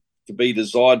little bit to be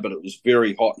desired, but it was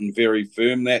very hot and very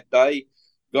firm that day.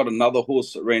 Got another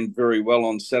horse that ran very well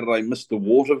on Saturday, Mr.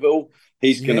 Waterville.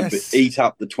 He's going to eat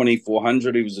up the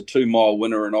 2,400. He was a 2-mile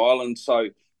winner in Ireland. So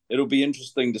it'll be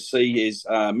interesting to see as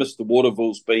Mr.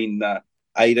 Waterville's been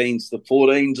 18s to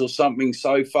 14s or something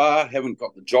so far. Haven't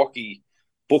got the jockey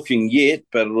booking yet,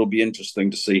 but it'll be interesting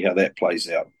to see how that plays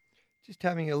out. Just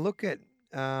having a look at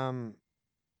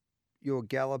your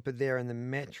galloper there in the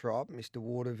Metrop, Mr.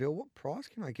 Waterville. What price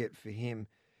can I get for him?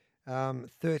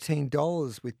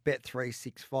 $13 with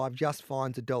Bet365. Just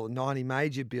Fine's $1.90.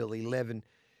 Major Bill $11.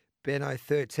 Benno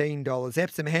 $13.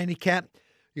 Epsom Handicap.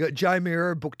 You got Joe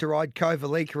Mirror booked to ride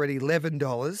Kovalika at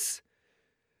 $11.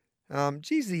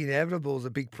 Geez, the Inevitable is a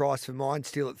big price for mine,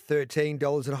 still at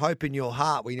 $13. And Hope in Your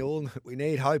Heart. We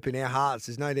need hope in our hearts.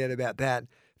 There's no doubt about that.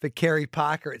 For Kerry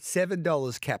Parker at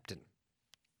 $7, Captain.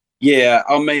 Yeah,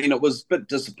 I mean, it was a bit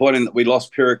disappointing that we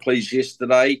lost Pericles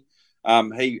yesterday.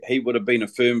 He would have been a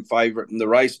firm favourite in the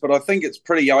race, but I think it's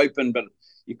pretty open. But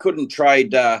you couldn't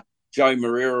trade Joe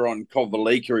Moreira on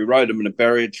Kovalika. He rode him in a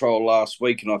barrier trial last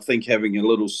week, and I think having a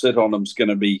little sit on him is going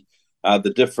to be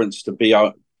the difference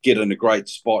to get in a great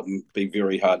spot and be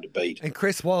very hard to beat. And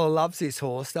Chris Waller loves this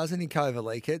horse, doesn't he,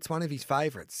 Kovalika? It's one of his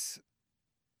favourites.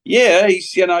 Yeah,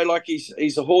 he's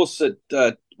a horse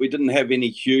that we didn't have any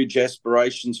huge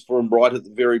aspirations for him right at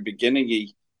the very beginning.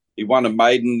 He won a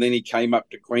maiden, then he came up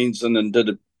to Queensland and did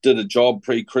a job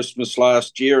pre-Christmas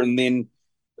last year, and then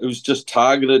it was just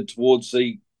targeted towards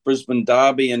the Brisbane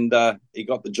Derby, and he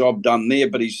got the job done there.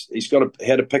 But he's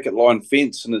had a picket line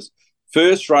fence in his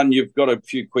first run. You've got a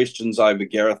few questions over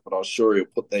Gareth, but I'm sure he'll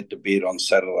put that to bed on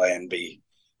Saturday and be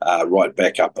right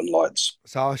back up in lights.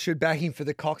 So I should back him for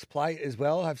the Cox Plate as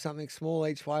well. Have something small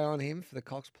each way on him for the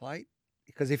Cox Plate,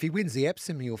 because if he wins the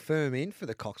Epsom, he'll firm in for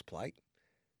the Cox Plate.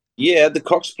 Yeah, the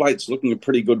Cox Plate's looking a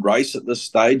pretty good race at this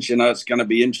stage. It's going to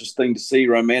be interesting to see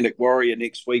Romantic Warrior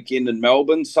next weekend in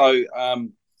Melbourne. So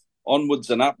onwards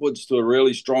and upwards to a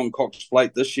really strong Cox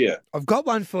Plate this year. I've got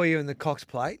one for you in the Cox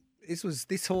Plate.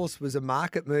 This horse was a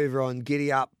market mover on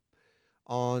Giddy Up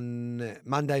on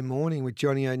Monday morning with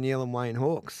Johnny O'Neill and Wayne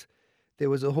Hawkes. There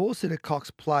was a horse in a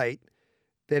Cox Plate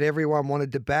that everyone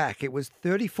wanted to back. It was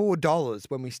 $34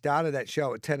 when we started that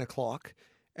show at 10 o'clock.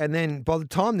 And then by the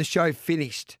time the show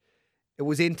finished, it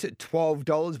was into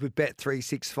 $12 with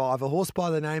Bet365, a horse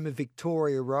by the name of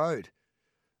Victoria Road.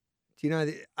 Do you know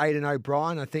that Aidan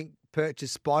O'Brien, I think,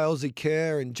 purchased by Aussie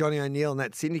Kerr and Johnny O'Neill and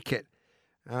that syndicate?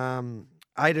 Aidan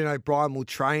O'Brien will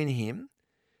train him.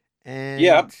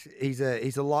 And he's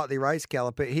a lightly race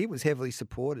galloper. He was heavily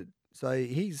supported. So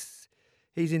he's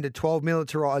into 12,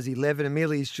 Militarize 11,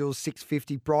 Amelia's Jewels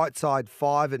 $6.50, Brightside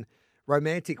 5, and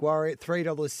Romantic Warrior at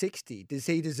 $3.60. Does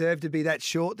he deserve to be that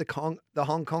short, the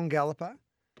Hong Kong galloper?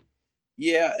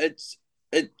 Yeah,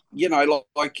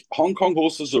 like Hong Kong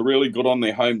horses are really good on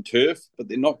their home turf, but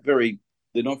they're not very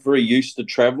used to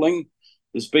travelling.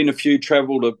 There's been a few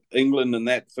travel to England and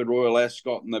that for Royal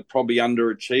Ascot, and they've probably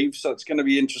underachieved. So it's going to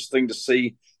be interesting to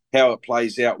see how it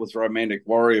plays out with Romantic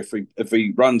Warrior. If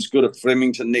he runs good at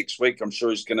Flemington next week, I'm sure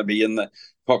he's going to be in the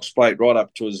Cox Plate right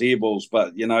up to his earballs.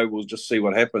 But, we'll just see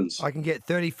what happens. I can get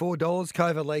 $34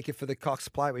 Kovaleika for the Cox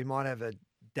Plate. We might have a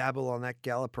dabble on that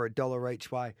galloper, $1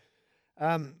 each way.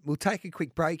 We'll take a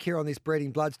quick break here on this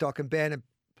Breeding Bloodstock and Banter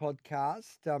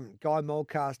podcast. Guy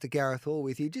Mulcaster, Gareth Hall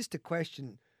with you. Just a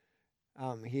question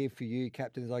here for you,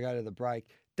 Captain, as I go to the break.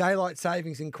 Daylight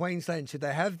savings in Queensland, should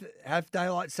they have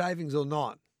daylight savings or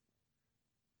not?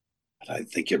 I don't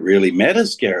think it really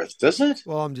matters, Gareth, does it?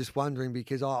 Well, I'm just wondering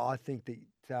because I think that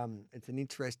it's an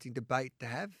interesting debate to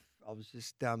have. I was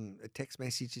just a text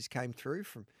message just came through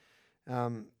from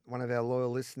one of our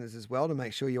loyal listeners as well to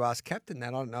make sure you ask Captain that.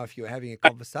 I don't know if you were having a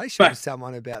conversation with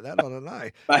someone about that. I don't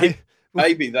know.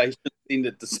 Maybe they should send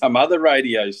it to some other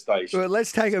radio station. Well,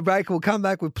 let's take a break. We'll come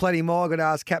back with plenty more. I'm going to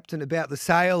ask Captain about the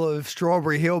sale of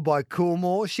Strawberry Hill by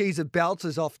Coolmore. She's a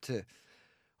belter's off to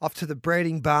the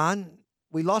breeding barn.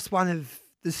 We lost one of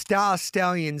the star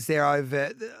stallions there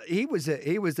over. He was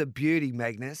a beauty,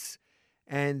 Magnus,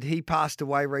 and he passed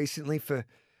away recently for,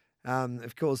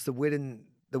 of course, the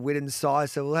Widden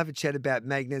size. So we'll have a chat about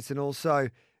Magnus, and also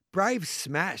Brave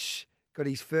Smash got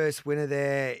his first winner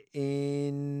there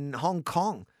in Hong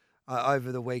Kong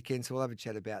over the weekend. So we'll have a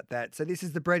chat about that. So this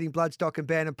is the Breeding Bloodstock and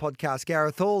Banter podcast.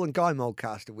 Gareth Hall and Guy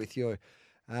Mulcaster with you,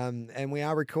 and we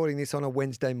are recording this on a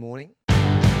Wednesday morning.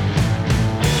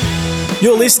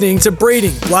 You're listening to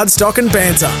Breeding Bloodstock and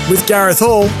Banter with Gareth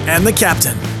Hall and the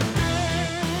Captain.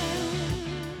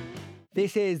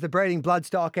 This is the Breeding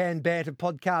Bloodstock and Banter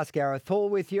podcast. Gareth Hall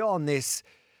with you on this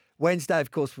Wednesday. Of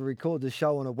course, we record the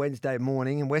show on a Wednesday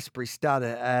morning, and Westbury Stud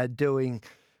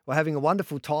we're having a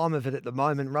wonderful time of it at the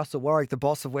moment. Russell Warwick, the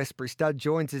boss of Westbury Stud,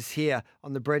 joins us here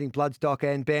on the Breeding Bloodstock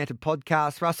and Banter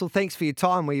podcast. Russell, thanks for your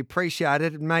time. We appreciate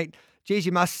it. And mate, geez,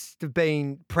 you must have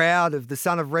been proud of the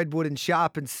son of Redwood and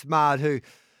Sharp and Smart, who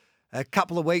a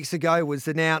couple of weeks ago was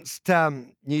announced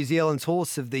New Zealand's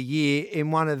Horse of the Year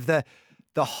in one of the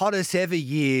hottest ever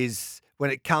years when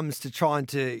it comes to trying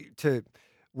to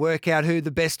work out who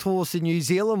the best horse in New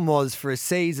Zealand was for a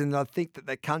season. I think that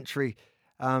the country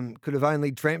could have only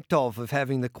dreamt of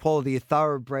having the quality of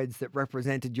thoroughbreds that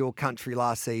represented your country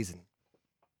last season.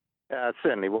 It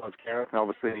certainly was, Gareth, and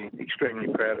obviously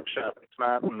extremely proud of Sharp and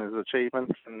Smart and his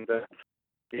achievements. And,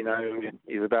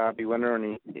 he's a Derby winner,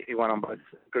 and he won on both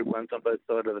Group 1s on both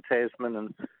sides of the Tasman.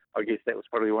 And I guess that was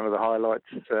probably one of the highlights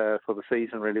for the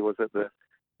season, really, was that the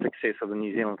success of the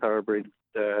New Zealand thoroughbred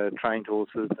trained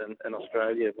horses in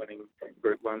Australia, winning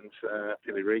Group 1s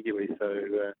fairly regularly.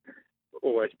 So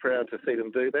always proud to see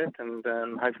them do that, and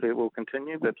hopefully it will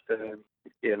continue. But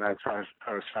as far as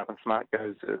Sharp and Smart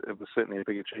goes, it was certainly a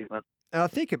big achievement. And I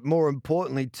think more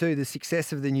importantly too, the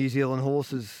success of the New Zealand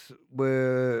horses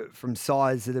were from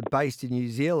sides that are based in New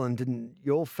Zealand, and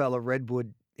your fella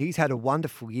Redwood, he's had a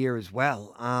wonderful year as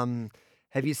well.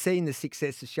 Have you seen the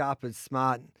success of Sharp and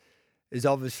Smart? Is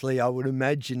obviously, I would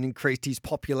imagine, increased his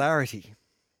popularity.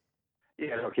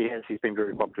 Yeah, look, he has. He's been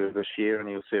very popular this year, and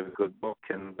he'll serve a good book,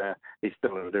 and he's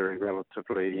still a very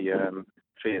relatively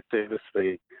fair service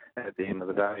fee at the end of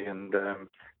the day. And,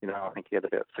 I think he had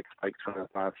about 6 stakes from his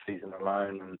last season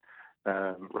alone,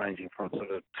 and ranging from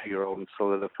sort of 2-year-old and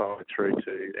Solidified through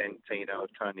to Antino of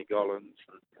Tony Gollins,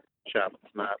 and Sharp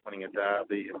and Smart winning a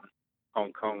Derby. And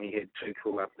Hong Kong, he had 2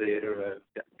 full up there,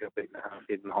 got beaten a half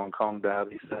head in the Hong Kong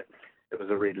Derby. So it was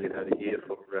a really loaded year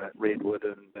for Redwood,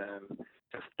 and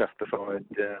just justified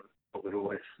what we'd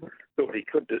always thought he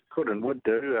could and would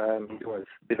do. He's always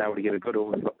been able to get a good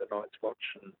horse like the Night's Watch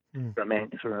and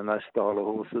Romancer and those style of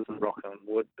horses, and Rocker and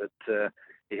Wood, but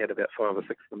he had about 5 or 6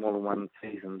 of them all in one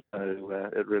season, so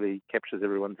it really captures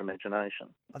everyone's imagination.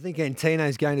 I think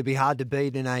Antino's going to be hard to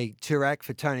beat in a Toorak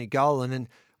for Tony Golan. And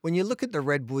when you look at the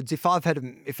Redwoods, if I've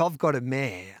got a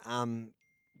mare,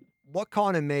 what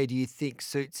kind of mare do you think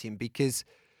suits him? Because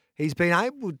he's been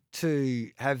able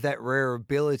to have that rare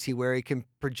ability where he can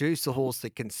produce a horse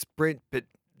that can sprint, but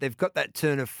they've got that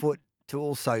turn of foot to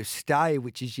also stay,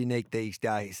 which is unique these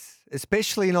days,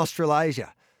 especially in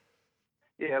Australasia.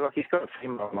 Yeah, look, he's got a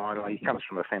female line. He comes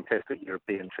from a fantastic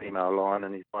European female line,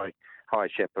 and he's by High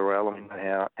Chaparral. I mean,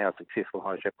 how successful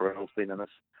High Chaparral's been in this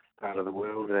part of the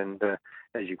world. And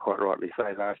as you quite rightly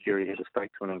say, last year he had a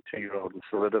stakes-winning 2-year-old and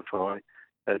Solidify,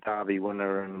 a Derby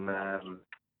winner,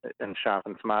 and Sharp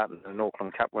and Smart, and an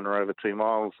Auckland Cup winner over 2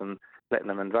 miles, and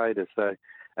Platinum Invader. So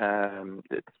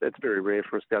it's very rare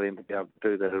for a stallion to be able to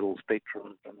do that at all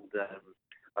spectrums. And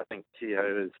I think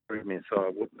Tio is Premier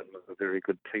Sire Woodman was a very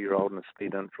good 2-year-old and a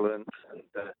speed influence,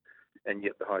 and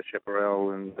yet the High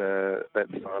Chaparral and that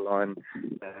style line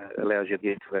allows you to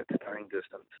get to that staying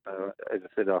distance. As I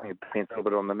said, I think it depends a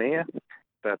little bit on the mare.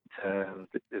 but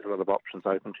there's a lot of options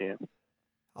open to you.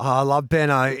 Oh, I love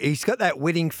Benno. He's got that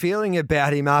winning feeling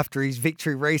about him after his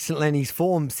victory recently, and his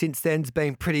form since then's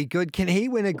been pretty good. Can he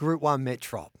win a Group 1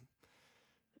 Metrop?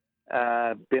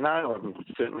 Benno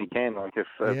certainly can. Like if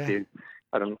you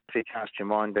cast your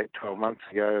mind back 12 months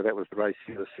ago, that was the race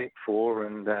he was set for,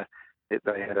 and they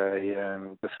had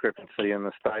a discrepancy in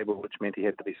the stable, which meant he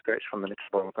had to be scratched from the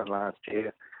Metropolitan last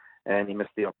year, and he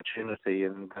missed the opportunity.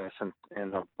 And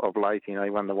of late, he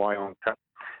won the Wyong Cup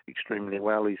extremely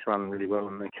well. He's run really well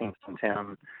in the Kingston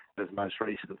Town, his most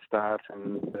recent start,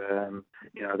 and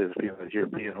there's a few of those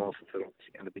European horses that are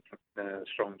obviously going to be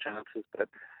strong chances, but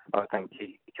I think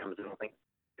he comes in,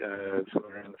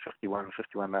 somewhere around the 51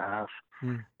 and a half,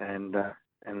 and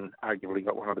arguably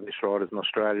got one of the best riders in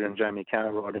Australia, and Jamie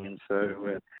Carr riding him, so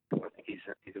I think he's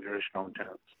a very strong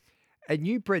chance. And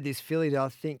you bred this filly that I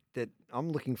think that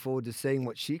I'm looking forward to seeing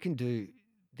what she can do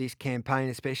this campaign,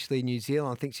 especially in New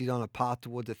Zealand. I think she's on a path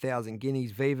towards 1,000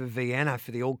 guineas. Viva Vienna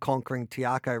for the all-conquering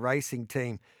Tiako racing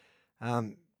team.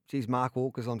 Mark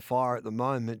Walker's on fire at the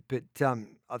moment, but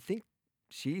I think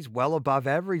she's well above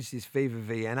average, this Viva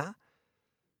Vienna.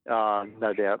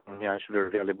 No doubt. She's a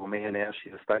very valuable mare now.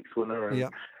 She's a stakes winner.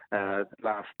 And,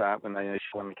 last start when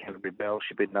she won the Canterbury Bell,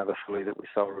 she beat another filly that we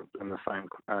sold in the same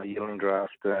yearling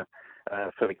draft, a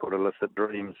filly called Illicit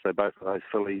Dreams. So both of those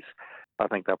fillies, I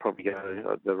think they'll probably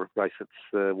go the race at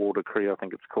Water Cree, I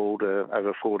think it's called,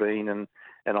 over 14 and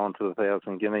on to the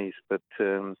 1,000 guineas. But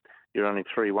you're only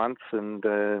 3 once, and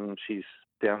she's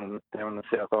down in the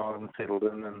South Island, settled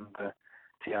in, and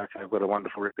Tiako have got a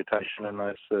wonderful reputation in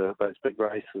those big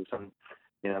races. And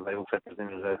they also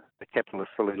presented a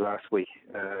capitalist filly last week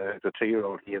as a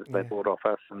 2-year-old here that they bought off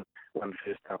us and won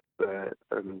first up about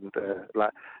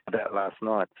last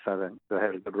night. So they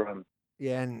had a good run.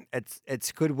 Yeah, and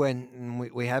it's good when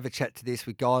we have a chat to this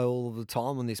with Guy all of the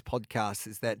time on this podcast,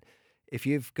 is that if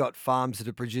you've got farms that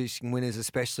are producing winners,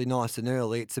 especially nice and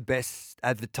early, it's the best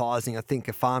advertising I think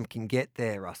a farm can get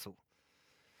there, Russell.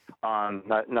 No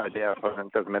doubt.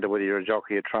 It doesn't matter whether you're a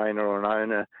jockey, a trainer, or an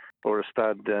owner, or a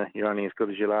stud. You're only as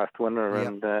good as your last winner,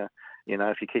 and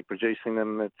if you keep producing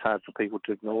them, it's hard for people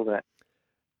to ignore that.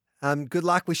 Good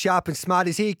luck with Sharp and Smart.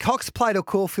 Is he a Cox Plate or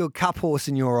Caulfield Cup horse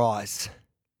in your eyes?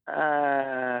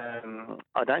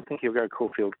 I don't think he'll go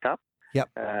Caulfield Cup. Yep.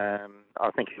 I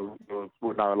think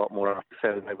we'll know a lot more after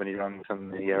Saturday when he runs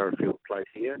in the Arrowfield Plate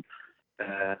here.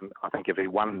 I think if he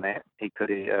won that, he could,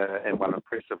 and won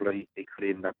impressively, he could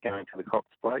end up going to the Cox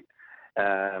Plate.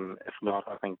 If not,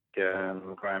 I think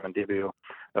Graham and Debbie will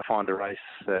find a race.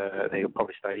 He'll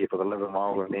probably stay here for the Liver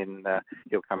Mile, and then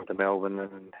he'll come to Melbourne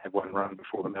and have one run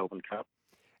before the Melbourne Cup.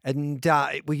 And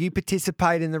will you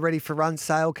participate in the Ready for Run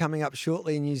sale coming up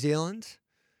shortly in New Zealand?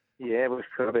 Yeah, we've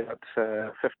got about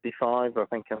 55, I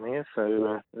think, in there.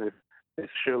 So there's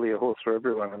surely a horse for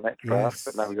everyone in that draft.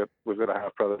 Yes. But no, we've got a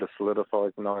half brother to solidify,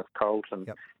 a nice colt and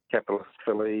capitalist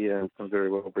filly, and some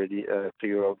very well bred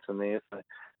 2-year-olds in there. So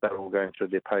they're all going through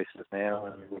their paces now,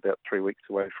 and we're about 3 weeks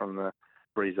away from the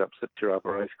breeze ups at Tirapa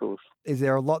Racecourse. Is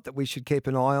there a lot that we should keep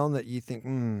an eye on that you think,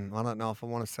 I don't know if I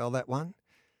want to sell that one?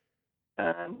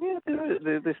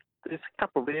 There's a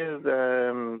couple there.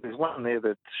 There's one there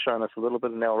that's shown us a little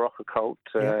bit, an El Roca colt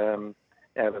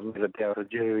out of Never Doubted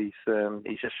You.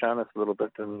 He's just shown us a little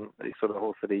bit, and he's sort of a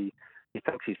horse that he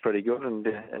thinks he's pretty good, and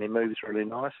he moves really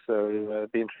nice. So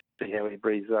it'd be interesting to see how he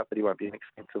breathes up, but he won't be an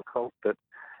expensive colt. But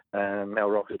El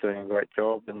Roca's doing a great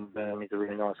job, and he's a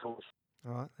really nice horse.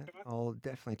 All right, I'll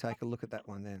definitely take a look at that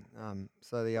one then.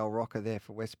 So the El Roca there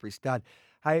for Westbury Stud.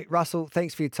 Hey, Russell,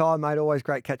 thanks for your time, mate. Always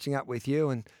great catching up with you,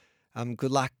 and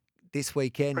good luck this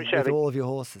weekend with all of your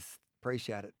horses.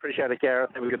 Appreciate it. Appreciate it,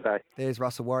 Gareth. Have a good day. There's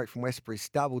Russell Warwick from Westbury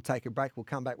Stud. We'll take a break. We'll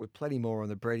come back with plenty more on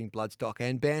the Breeding, Bloodstock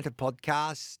and Banter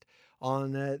podcast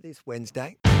on this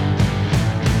Wednesday.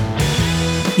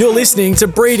 You're listening to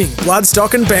Breeding,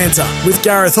 Bloodstock and Banter with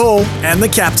Gareth Hall and the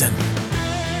Captain.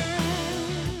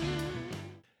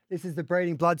 This is the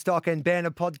Breeding, Bloodstock and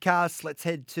Banter podcast. Let's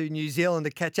head to New Zealand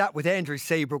to catch up with Andrew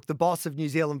Seabrook, the boss of New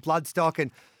Zealand Bloodstock. And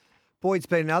boy, it's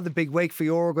been another big week for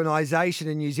your organisation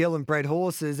and New Zealand bred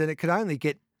horses, and it could only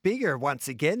get bigger once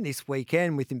again this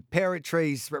weekend with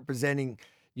Imperatrice representing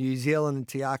New Zealand and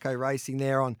Tiako racing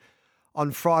there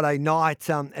on Friday night,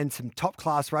 and some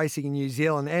top-class racing in New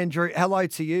Zealand. Andrew, hello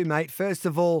to you, mate. First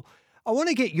of all, I want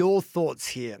to get your thoughts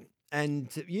here, and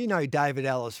you know David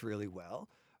Ellis really well.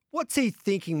 What's he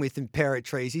thinking with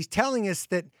Imperatrice? He's telling us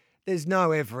that there's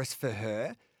no Everest for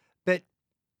her, but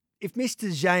if Mr.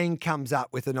 Zhang comes up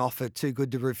with an offer too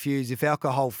good to refuse, if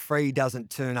alcohol-free doesn't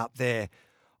turn up there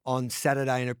on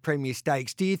Saturday in a Premier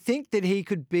Stakes, do you think that he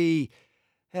could be,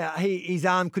 his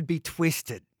arm could be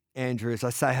twisted Andrew, as I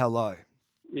say hello.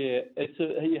 Yeah,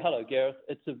 hello, Gareth.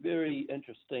 It's a very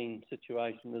interesting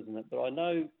situation, isn't it? But I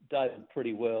know David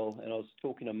pretty well, and I was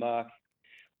talking to Mark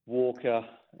Walker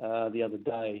the other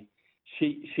day.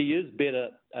 She is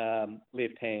better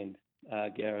left hand,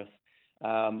 Gareth.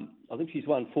 I think she's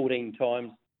won 14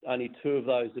 times. Only 2 of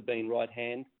those have been right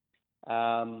hand.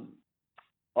 I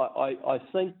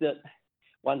think that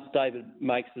once David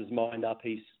makes his mind up,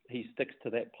 he sticks to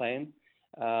that plan.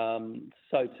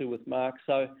 So too with Mark.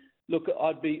 So look,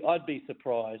 I'd be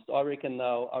surprised. I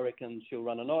reckon she'll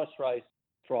run a nice race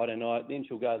Friday night, then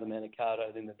she'll go to the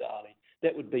Manikato, then the Darley.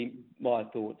 That would be my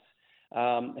thoughts.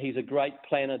 He's a great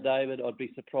planner, David. I'd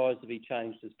be surprised if he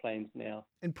changed his plans now.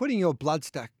 And putting your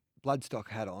Bloodstock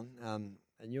hat on,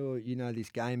 and you know this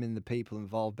game and the people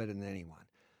involved better than anyone.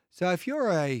 So if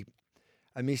you're a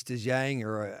Mr. Zhang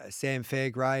or a Sam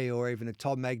Fairgrey or even a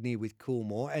Todd Magny with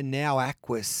Coolmore, and now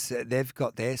Aquis, they've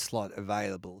got their slot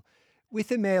available. With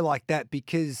a mare like that,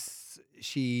 because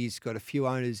she's got a few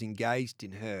owners engaged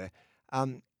in her,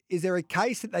 is there a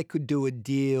case that they could do a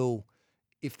deal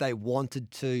if they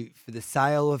wanted to for the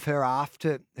sale of her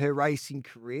after her racing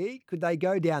career? Could they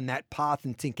go down that path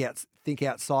and think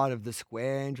outside of the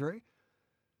square, Andrew?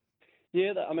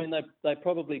 Yeah, I mean, they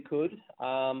probably could.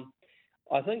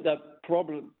 I think they're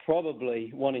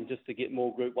probably wanting just to get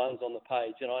more Group 1s on the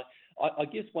page. And I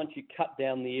guess once you cut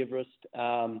down the Everest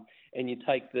and you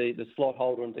take the slot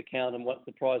holder into account and once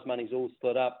the prize money's all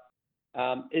split up,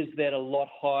 is that a lot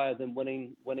higher than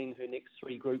winning her next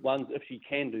 3 Group 1s? If she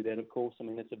can do that, of course. I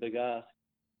mean, that's a big ask.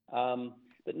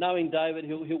 But knowing David,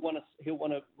 he'll want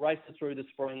to race her through the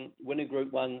spring, win her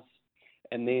Group 1s,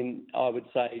 and then I would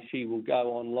say she will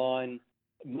go online.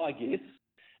 My guess,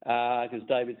 because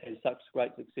David's had such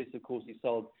great success. Of course, he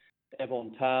sold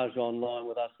Avantage online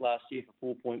with us last year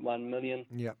for 4.1 million.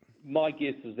 Yep. My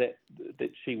guess is that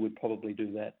she would probably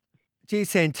do that. G.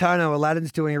 Santano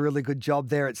Aladdin's doing a really good job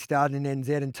there at Start and NZ,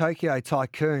 and Tokyo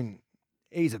Tycoon,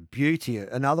 he's a beauty.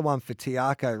 Another one for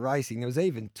Tiako Racing. There was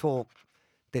even talk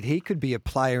that he could be a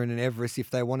player in an Everest if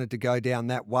they wanted to go down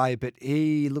that way, but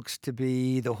he looks to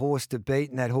be the horse to beat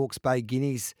in that Hawke's Bay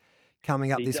Guineas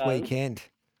coming up this weekend.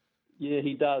 Yeah,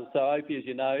 he does. So Opie, as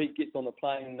you know, he gets on the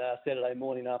plane Saturday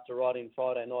morning after riding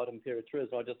Friday night in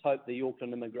Imperatriz. I just hope the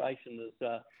Auckland immigration is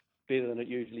better than it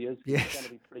usually is. Yes. It's going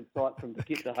to be pretty tight for him to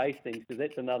get to Hastings because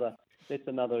that's another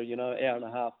hour and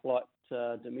a half flight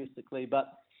domestically.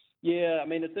 But yeah, I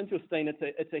mean it's interesting.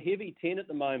 It's a heavy 10 at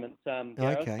the moment, Gareth.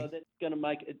 Okay. So that's going to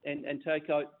make it. And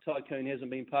Tokyo Tycoon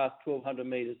hasn't been past 1,200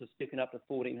 metres, so stepping up to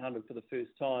 1,400 for the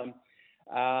first time.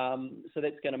 So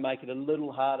that's going to make it a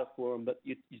little harder for him. But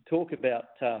you talk about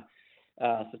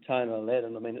Satona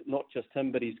Aladdin. I mean, not just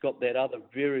him, but he's got that other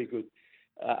very good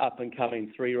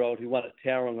up-and-coming 3-year-old who won at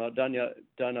Tauranga. I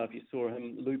don't know if you saw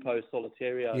him, Lupo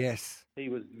Solitario. Yes. He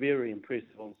was very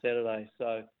impressive on Saturday.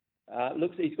 So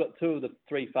looks he's got 2 of the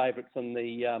 3 favourites in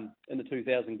the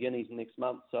 2,000 guineas next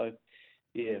month. So,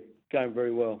 yeah, going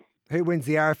very well. Who wins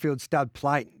the Arrowfield Stud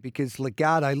Plate? Because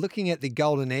Legato, looking at the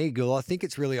Golden Eagle, I think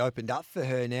it's really opened up for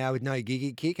her now with no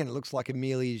Gigi kick, and it looks like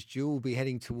Amelia's Jewel will be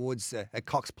heading towards a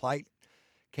Cox Plate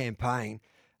campaign.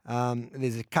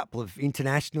 There's a couple of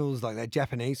internationals, like that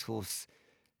Japanese horse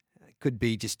could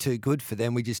be just too good for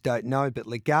them. We just don't know. But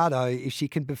Legato, if she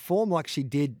can perform like she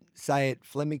did, say, at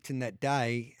Flemington that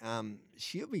day,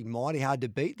 she'll be mighty hard to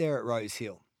beat there at Rose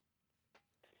Hill.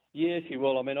 Yeah, she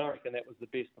will. I mean, I reckon that was the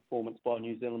best performance by a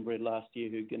New Zealand bred last year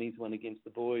who Guineas won against the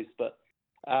boys. But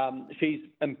she's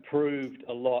improved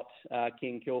a lot.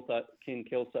 Ken Kelso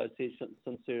said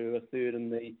since her third in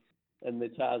the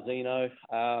Tarzino,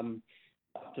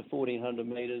 up to 1,400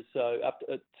 metres, so up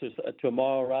to a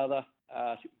mile rather.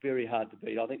 Very hard to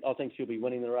beat. I think she'll be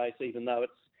winning the race, even though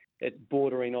it's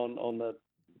bordering on the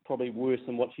probably worse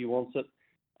than what she wants it.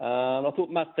 I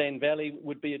thought Mustang Valley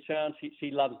would be a chance.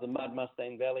 She loves the mud,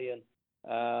 Mustang Valley, and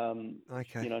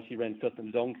okay. She ran 5th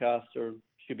in Doncaster.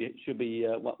 Should be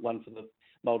one for the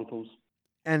multiples.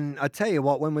 And I tell you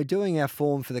what, when we're doing our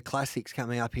form for the classics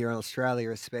coming up here in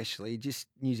Australia, especially just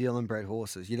New Zealand bred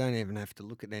horses, you don't even have to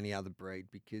look at any other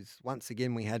breed because once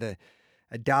again we had a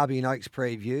Derby and Oaks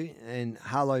preview, and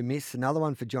Harlow Miss, another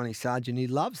one for Johnny Sargent. He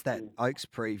loves that Oaks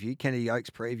preview. Kennedy Oaks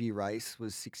preview race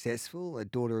was successful, a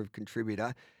daughter of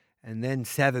contributor. And then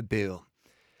Savabeel.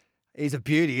 He's a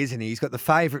beauty, isn't he? He's got the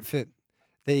favourite for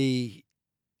the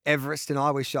Everest and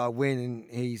I Wish I Win, and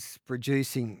he's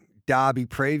producing Derby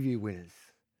preview winners.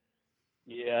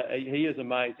 Yeah, he is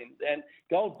amazing. And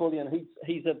Gold Bullion,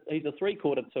 he's a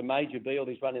 3-quarter to Major Beal.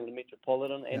 He's running the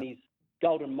Metropolitan, and he's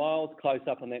Golden Miles close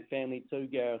up in that family too,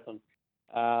 Gareth. And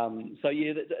So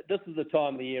yeah, this is the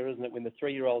time of the year, isn't it, when the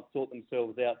 3-year-olds sort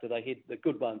themselves out? Do they head the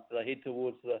good ones? Do they head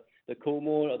towards the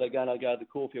Coolmore? Are they going to go the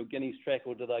Caulfield Guineas track,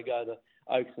 or do they go the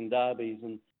Oaks and Derbies?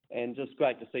 And just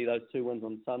great to see those 2 wins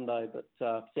on Sunday. But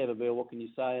Savabeel, what can you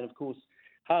say? And of course,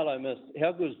 Harlow missed.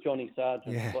 How good is Johnny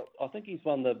Sargent? Yeah. I think he's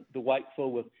won the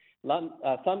Wakeful with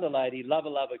Thunder Lady, Lover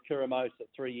Kuramosa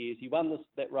 3 years. He won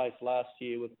that race last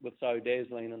year with So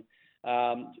Dazzling, and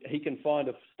he can find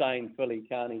a staying filly,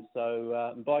 can't he?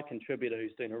 So by Contributor,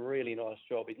 who's doing a really nice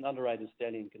job. He's an underrated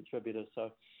stallion Contributor.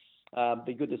 So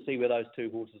be good to see where those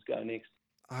 2 horses go next.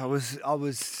 I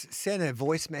was sent a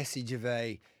voice message of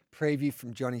a preview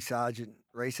from Johnny Sargent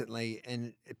recently,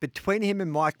 and between him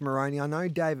and Mike Moroney, I know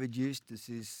David Eustace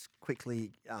is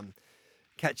quickly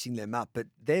catching them up, but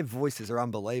their voices are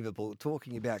unbelievable.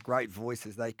 Talking about great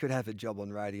voices, they could have a job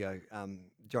on radio.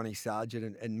 Johnny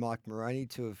Sargent and Mike Moroney,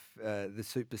 2 of the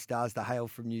superstars that hail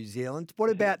from New Zealand. What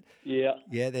about? Yeah,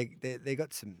 they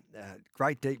got some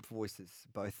great deep voices,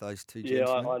 both those 2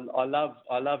 gentlemen. I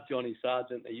love Johnny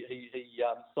Sargent. He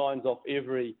signs off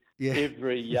every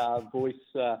voice.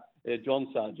 John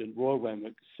Sargent, Royal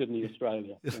Wamwick, Sydney,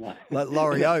 Australia. You know. Like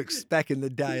Laurie Oakes back in the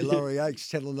day. Laurie Oakes,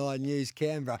 Channel 9 News,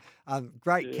 Canberra.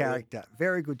 Great character,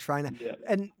 very good trainer. Yeah.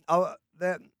 And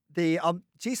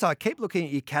geez, I keep looking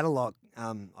at your catalogue.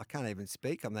 I can't even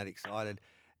speak. I'm that excited.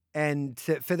 And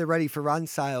for the Ready for Run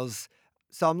sales,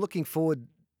 so I'm looking forward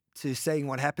to seeing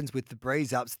what happens with the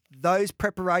breeze ups. Those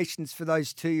preparations for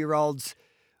those 2-year-olds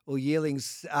or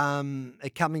yearlings are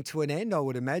coming to an end, I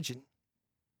would imagine.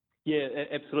 Yeah,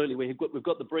 absolutely. We've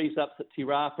got the breeze ups at Te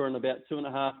Rapa in about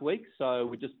 2.5 weeks, so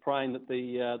we're just praying that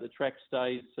the track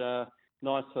stays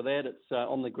nice for that. It's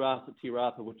on the grass at Te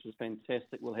Rapa, which is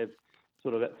fantastic. We'll have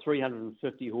sort of about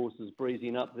 350 horses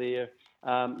breezing up there,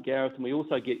 Gareth, and we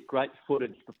also get great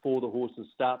footage before the horses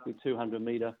start with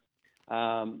 200-metre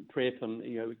prep, and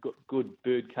we've got good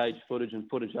bird cage footage and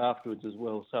footage afterwards as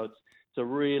well. So it's a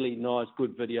really nice,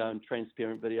 good video and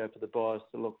transparent video for the buyers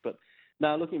to look. But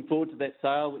no, looking forward to that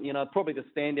sale. Probably the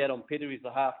standout on pedigree is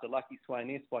the half to Lucky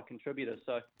Swainess by Contributor.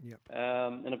 So, yep.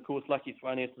 And of course, Lucky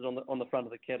Swainess is on the front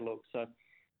of the catalogue. So,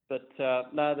 but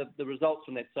no, the results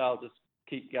from that sale just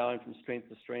keep going from strength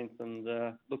to strength,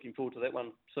 and looking forward to that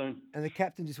one soon. And the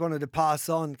captain just wanted to pass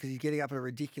on, because he's getting up at a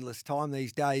ridiculous time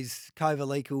these days.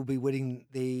 Kovalika will be winning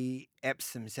the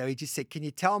Epsom. So he just said, "Can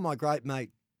you tell my great mate,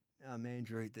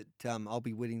 Andrew, that I'll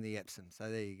be winning the Epsom?" So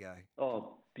there you go.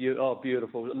 Oh,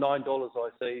 beautiful. $9 I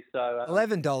see. So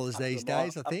 $11 these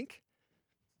days, I think.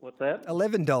 What's that?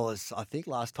 $11, I think,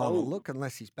 last time I looked,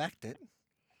 unless he's backed it.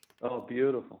 Oh,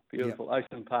 beautiful. Yep.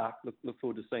 Ocean Park. Look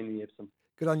forward to seeing the Epsom.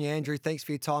 Good on you, Andrew. Thanks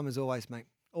for your time as always, mate.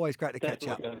 Always great to catch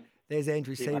up. There's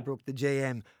Andrew Seabrook, the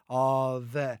GM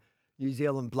of New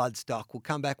Zealand Bloodstock. We'll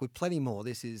come back with plenty more.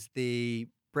 This is the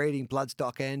Breeding,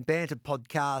 Bloodstock and Banter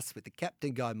podcast with the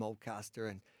captain, Guy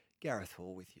Mulcaster, and Gareth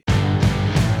Hall with you.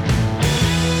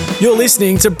 You're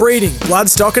listening to Breeding,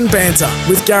 Bloodstock and Banter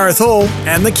with Gareth Hall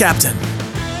and the captain.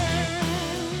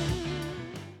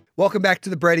 Welcome back to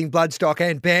the Breeding, Bloodstock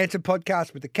and Banter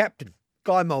podcast with the captain,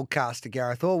 Guy Mulcaster,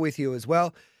 Gareth Hall with you as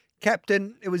well.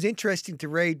 Captain, it was interesting to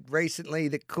read recently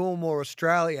that Coolmore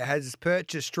Australia has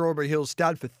purchased Strawberry Hill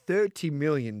Stud for $30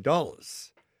 million.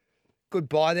 Good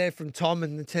buy there from Tom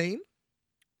and the team.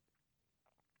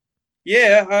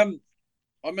 Yeah,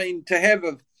 I mean, to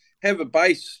have a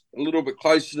base a little bit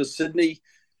closer to Sydney,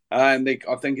 and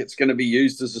I think it's going to be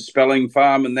used as a spelling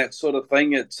farm and that sort of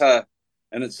thing. It's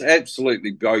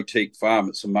absolutely boutique farm.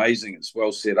 It's amazing. It's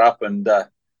well set up, and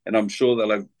I'm sure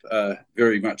they'll have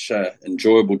very much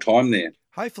enjoyable time there.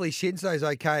 Hopefully Shinzo's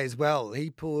okay as well. He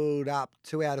pulled up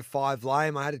 2 out of 5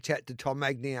 lame. I had a chat to Tom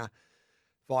Magnier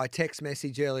via text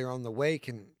message earlier on the week,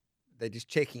 and they're just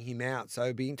checking him out. So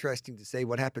it'll be interesting to see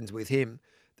what happens with him,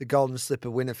 the Golden Slipper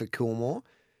winner for Coolmore.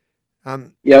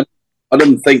 Yeah, I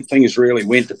didn't think things really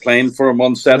went to plan for him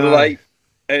on Saturday.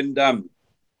 No.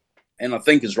 And I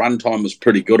think his run time was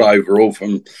pretty good overall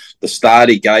from the start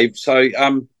he gave. So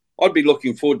I'd be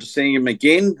looking forward to seeing him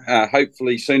again,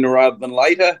 hopefully sooner rather than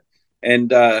later, and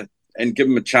give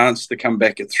him a chance to come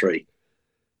back at 3.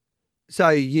 So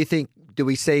you think, do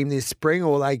we see him this spring,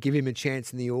 or will they give him a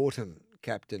chance in the autumn,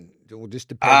 Captain? Or just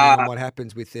depending on what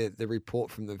happens with the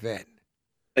report from the vet?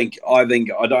 I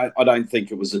don't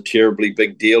think it was a terribly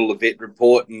big deal, the vet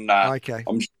report, and okay.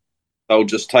 I'm sure they'll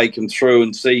just take him through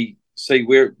and see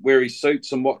where he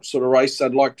suits and what sort of race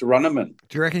they'd like to run him in.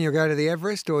 Do you reckon you'll go to the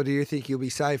Everest, or do you think you'll be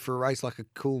saved for a race like a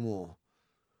Coolmore?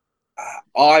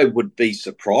 I would be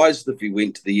surprised if he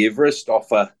went to the Everest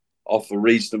off a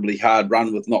reasonably hard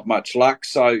run with not much luck.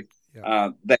 So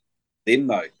that then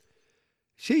though.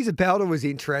 She's a Belter was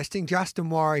interesting. Justin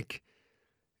Warwick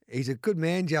He's a good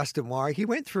man, Justin Warwick. He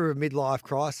went through a midlife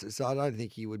crisis. I don't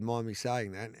think he would mind me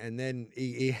saying that. And then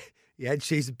he had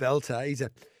She's a Belter.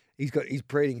 He's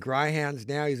breeding greyhounds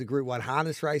now. He's a Group 1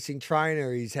 harness racing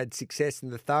trainer. He's had success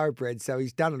in the thoroughbred. So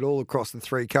he's done it all across the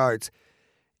three codes.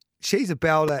 She's a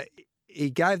Belter. He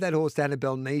gave that horse to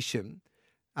Annabelle Neesham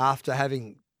after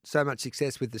having so much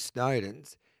success with the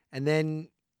Snowdens. And then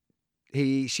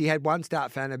she had one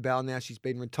start for Annabelle. Now she's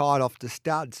been retired off to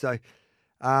stud. So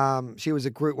she was a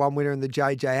Group 1 winner in the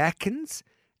JJ Atkins,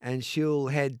 and she'll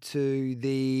head to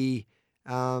the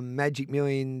Magic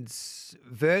Millions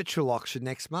virtual auction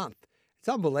next month. It's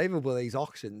unbelievable, these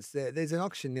auctions. There's an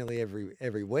auction nearly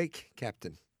every week,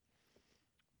 Captain.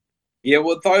 Yeah,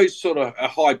 well, those sort of a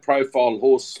high-profile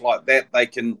horses like that, they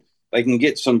can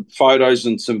get some photos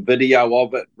and some video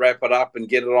of it, wrap it up, and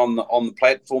get it on the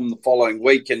platform the following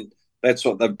week, and that's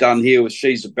what they've done here with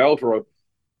She's a Belter.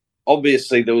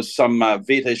 Obviously, there was some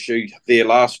vet issue there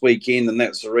last weekend, and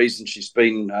that's the reason she's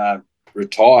been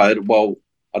retired. Well,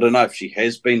 I don't know if she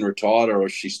has been retired or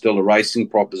if she's still a racing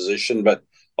proposition, but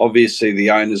obviously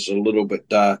the owners are a little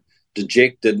bit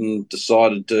dejected and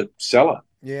decided to sell her.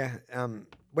 Yeah.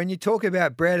 When you talk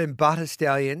about bread and butter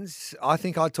stallions, I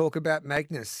think I talk about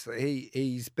Magnus.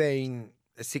 He's been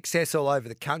a success all over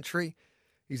the country.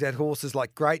 He's had horses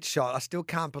like Great Shot. I still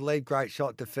can't believe Great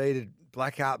Shot defeated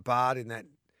Blackheart Bard in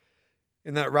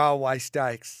that railway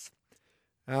stakes.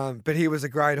 But he was a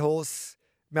great horse.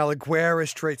 Malaguera,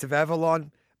 Streets of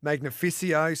Avalon,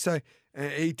 Magnificio. So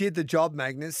he did the job,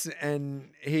 Magnus,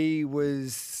 and he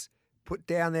was put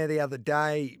down there the other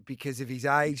day because of his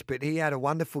age, but he had a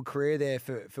wonderful career there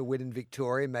for Whitten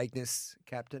Victoria, Magnus,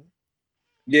 captain.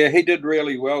 Yeah, he did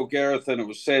really well, Gareth, and it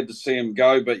was sad to see him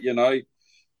go, but,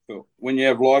 when you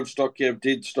have livestock, you have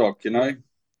dead stock,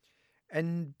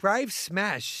 And Brave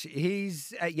Smash,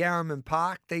 he's at Yarraman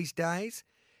Park these days,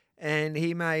 and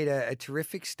he made a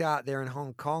terrific start there in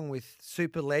Hong Kong with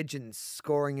Super Legends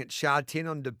scoring at Sha Tin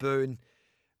on debut. And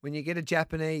when you get a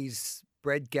Japanese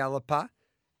bred galloper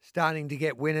starting to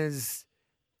get winners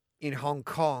in Hong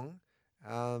Kong,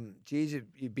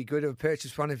 you'd be good to have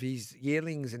purchased one of his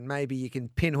yearlings, and maybe you can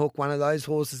pinhook one of those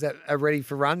horses that are ready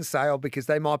for run sale because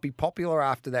they might be popular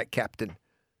after that, captain.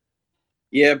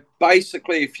 Yeah,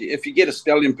 basically, if you get a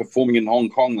stallion performing in Hong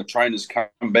Kong, the trainers come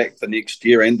back the next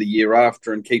year and the year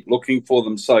after and keep looking for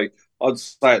them. So I'd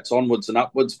say it's onwards and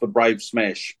upwards for Brave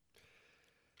Smash.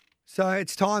 So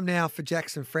it's time now for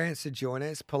Jackson France to join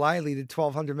us. Palele, the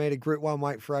 1,200-metre Group 1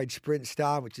 weight for age sprint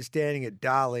star, which is standing at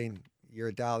Darlene. You're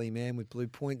a Darlene man with blue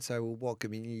points, so we'll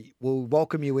welcome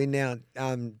you in now.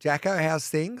 Jacko, how's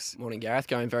things? Morning, Gareth.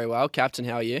 Going very well. Captain,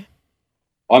 how are you?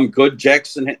 I'm good,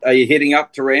 Jackson. Are you heading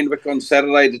up to Randwick on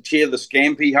Saturday to cheer the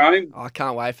Scampy home? I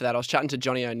can't wait for that. I was chatting to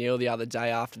Johnny O'Neill the other day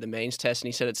after the means test, and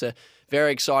he said it's a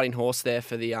very exciting horse there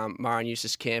for the Murray and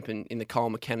Eustace camp in the Cole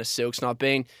McKenna Silks. And I've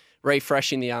been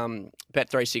refreshing the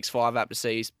Bet365 app to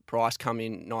see his price come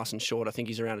in nice and short. I think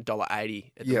he's around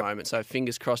 $1.80 at the moment. So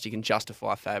fingers crossed you can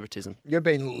justify favouritism. You've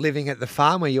been living at the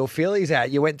farm where your filly's at.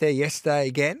 You went there yesterday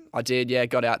again? I did, yeah.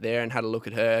 Got out there and had a look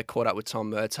at her. Caught up with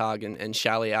Tom Murtagh and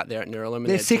Shally out there at Nurulum.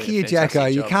 They're sick of you, Jacko.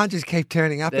 You can't just keep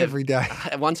turning up every day.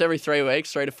 Once every 3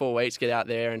 weeks, 3 to 4 weeks, get out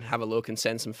there and have a look and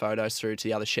send some photos through to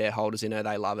the other shareholders in her.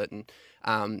 They love it.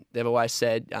 And they've always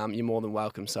said, you're more than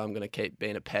welcome, so I'm going to keep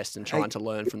being a pest and trying to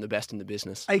learn from the best in the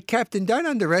business. Hey, Captain, don't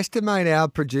underestimate our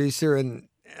producer and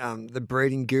the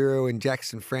breeding guru in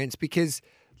Jackson France, because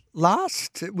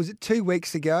was it 2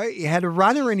 weeks ago, he had a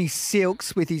runner in his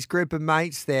silks with his group of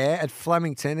mates there at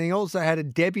Flemington, and he also had a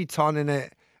debutant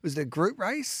in was it a group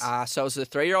race? So it was a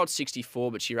 3-year-old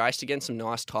 64, but she raced against some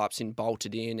nice types in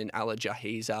Bolted In and Ala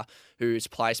Jahiza, who's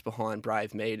placed behind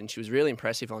Brave Mead, and she was really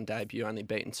impressive on debut, only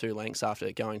beaten 2 lengths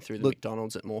after going through the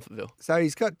McDonald's at Morphettville. So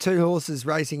he's got 2 horses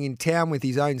racing in town with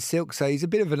his own silk, so he's a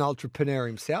bit of an entrepreneur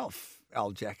himself,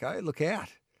 old Jacko. Look out.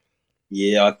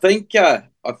 Yeah, I think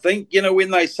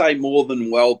when they say more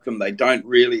than welcome, they don't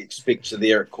really expect you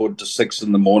there at 5:45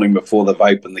 in the morning before they've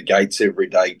opened the gates every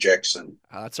day, Jackson.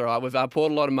 That's all right. We've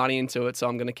poured a lot of money into it, so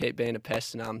I'm going to keep being a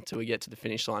pest until we get to the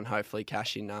finish line, hopefully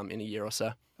cash in a year or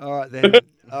so. All right,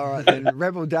 then.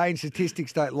 Rebel Dane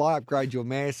statistics don't lie. Upgrade your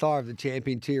mare. Sire of the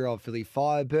champion 2-year-old filly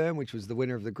Fireburn, which was the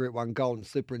winner of the Group 1 Golden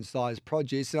Slipper and Size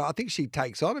Produce. And I think she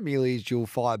takes on Amelia's Jewel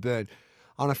Fireburn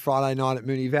on a Friday night at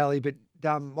Moonee Valley. But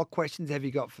what questions have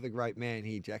you got for the great man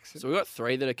here, Jackson? So we've got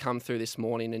 3 that have come through this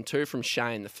morning and 2 from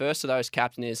Shane. The first of those,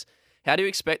 Captain, is how do you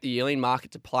expect the yearling market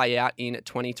to play out in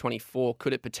 2024?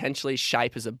 Could it potentially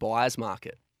shape as a buyer's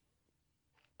market?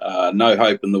 No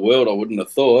hope in the world, I wouldn't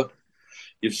have thought.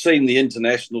 You've seen the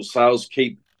international sales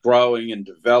keep growing and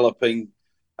developing.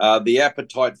 The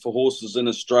appetite for horses in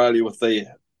Australia with the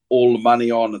all the money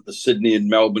on at the Sydney and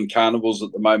Melbourne carnivals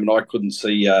at the moment. I couldn't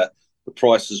see the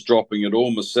prices dropping at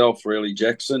all myself, really,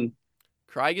 Jackson.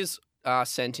 Craig has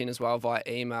sent in as well via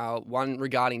email, one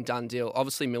regarding Dundee.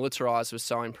 Obviously, Militarized was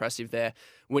so impressive there,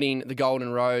 winning the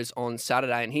Golden Rose on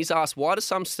Saturday. And he's asked, why do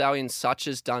some stallions such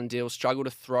as Dundee struggle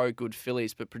to throw good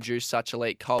fillies but produce such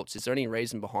elite colts? Is there any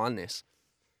reason behind this?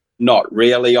 Not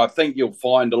really. I think you'll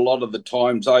find a lot of the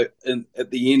times at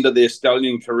the end of their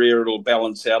stallion career, it'll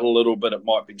balance out a little bit. It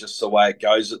might be just the way it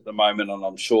goes at the moment, and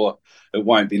I'm sure it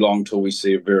won't be long till we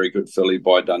see a very good filly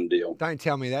by Dundee. Don't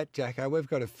tell me that, Jacko. We've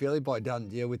got a filly by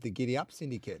Dundee with the Giddy Up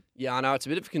Syndicate. Yeah, I know. It's a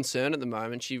bit of a concern at the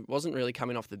moment. She wasn't really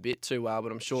coming off the bit too well,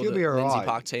 but I'm sure She'll the be all Lindsay right.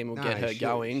 Park team will get her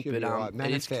going. She'll But be all right.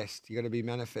 Manifest. You got to be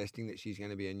manifesting that she's going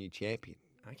to be a new champion.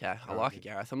 Okay, I like it,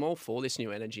 Gareth. I'm all for this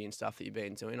new energy and stuff that you've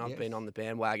been doing. I've been on the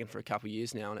bandwagon for a couple of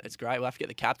years now, and it's great. We'll have to get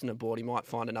the captain aboard. He might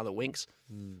find another Winks.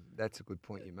 That's a good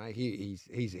point you make.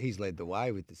 He's led the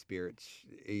way with the spirits,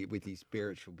 with his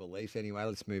spiritual beliefs. Anyway,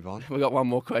 let's move on. We've got one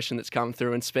more question that's come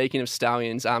through. And speaking of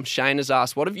stallions, Shane has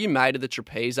asked, what have you made of the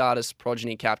trapeze artist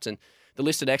progeny captain? The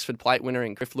listed Exford Plate winner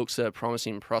in Griff looks a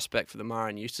promising prospect for the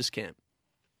Murray and Eustace camp.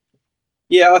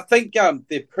 Yeah, I think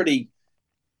they're pretty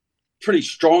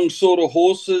strong sort of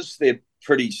horses. They're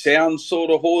pretty sound sort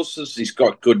of horses. He's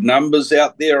got good numbers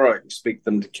out there. I expect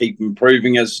them to keep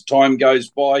improving as time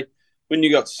goes by. When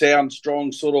you got sound,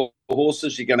 strong sort of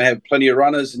horses, you're going to have plenty of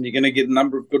runners and you're going to get a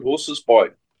number of good horses by.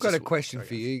 I've got a question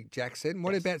for you, Jackson.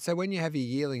 What about, so when you have your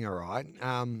yearling, all right,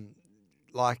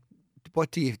 like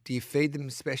what do you feed them,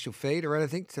 special feed or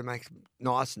anything to make them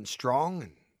nice and strong?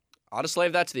 And I'll just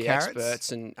leave that to the carrots?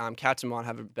 experts, and Captain might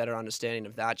have a better understanding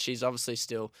of that. She's obviously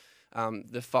still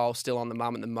the foal's still on the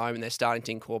mum at the moment. They're starting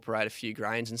to incorporate a few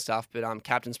grains and stuff, but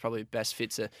Captain's probably best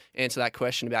fit to answer that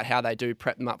question about how they do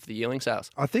prep them up for the yearling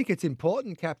sales. I think it's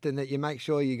important, Captain, that you make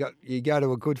sure you go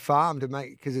to a good farm to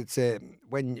make, because it's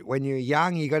when you're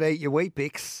young, you got to eat your wheat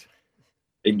bix.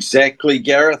 Exactly,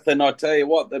 Gareth. And I tell you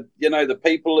what, the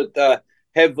people that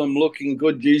have them looking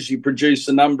good usually produce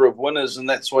a number of winners, and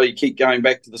that's why you keep going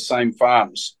back to the same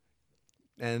farms.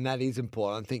 And that is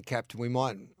important. I think, Captain,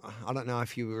 I don't know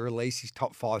if you release his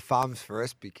top 5 farms for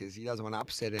us because he doesn't want to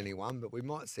upset anyone, but we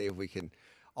might see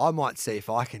I might see if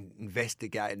I can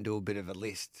investigate and do a bit of a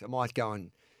list. I might go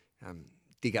and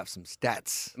dig up some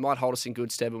stats. It might hold us in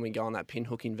good stead when we go on that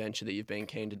pinhooking venture that you've been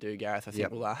keen to do, Gareth. I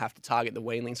think we'll have to target the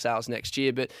weanling sales next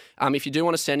year. But if you do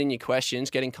want to send in your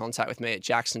questions, get in contact with me at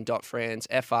jackson.frans,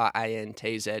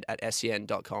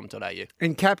 frantz@sen.com.au.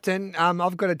 And, Captain,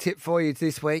 I've got a tip for you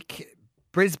this week.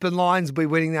 Brisbane Lions will be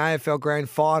winning the AFL Grand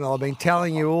Final. I've been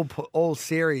telling you all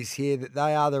series here that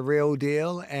they are the real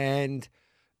deal, and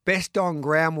best on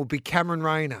ground will be Cameron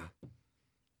Rayner.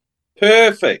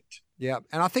 Perfect. Yeah,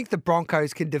 and I think the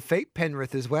Broncos can defeat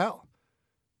Penrith as well.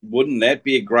 Wouldn't that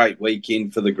be a great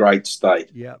weekend for the great state?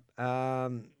 Yeah.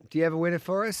 Do you have a winner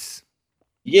for us?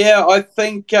 Yeah, I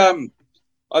think I'm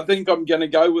going to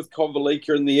go with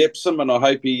Convalika in the Epsom, and I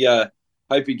hope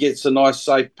he gets a nice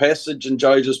safe passage, and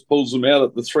Joe just pulls him out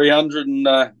at the 300,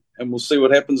 and we'll see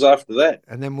what happens after that.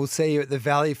 And then we'll see you at the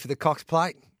Valley for the Cox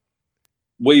Plate.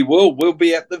 We will. We'll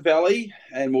be at the Valley,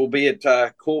 and we'll be at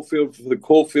Caulfield for the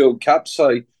Caulfield Cup.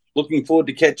 So looking forward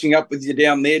to catching up with you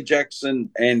down there, Jackson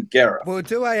and Gareth. We'll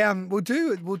do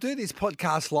we'll do this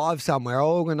podcast live somewhere.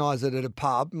 I'll organise it at a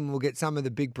pub, and we'll get some of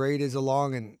the big breeders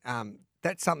along, and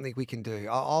that's something we can do.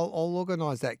 I'll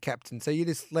organise that, Captain. So you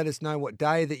just let us know what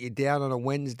day that you're down on a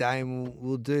Wednesday, and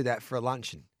we'll do that for a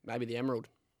luncheon. Maybe the Emerald.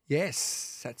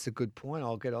 Yes, that's a good point.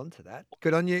 I'll get on to that.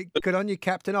 Good on you,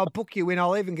 Captain. I'll book you in.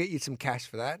 I'll even get you some cash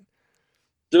for that.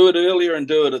 Do it earlier and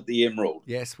do it at the Emerald.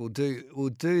 Yes, we'll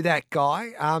do that,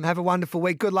 Guy. Have a wonderful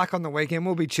week. Good luck on the weekend.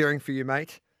 We'll be cheering for you,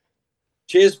 mate.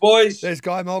 Cheers, boys. There's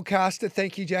Guy Mulcaster.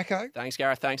 Thank you, Jacko. Thanks,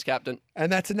 Gareth. Thanks, Captain. And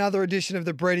that's another edition of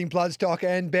the Breeding Bloodstock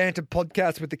and Banter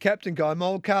podcast with the Captain, Guy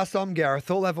Mulcaster. I'm Gareth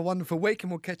Hall. Have a wonderful week,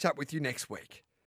 and we'll catch up with you next week.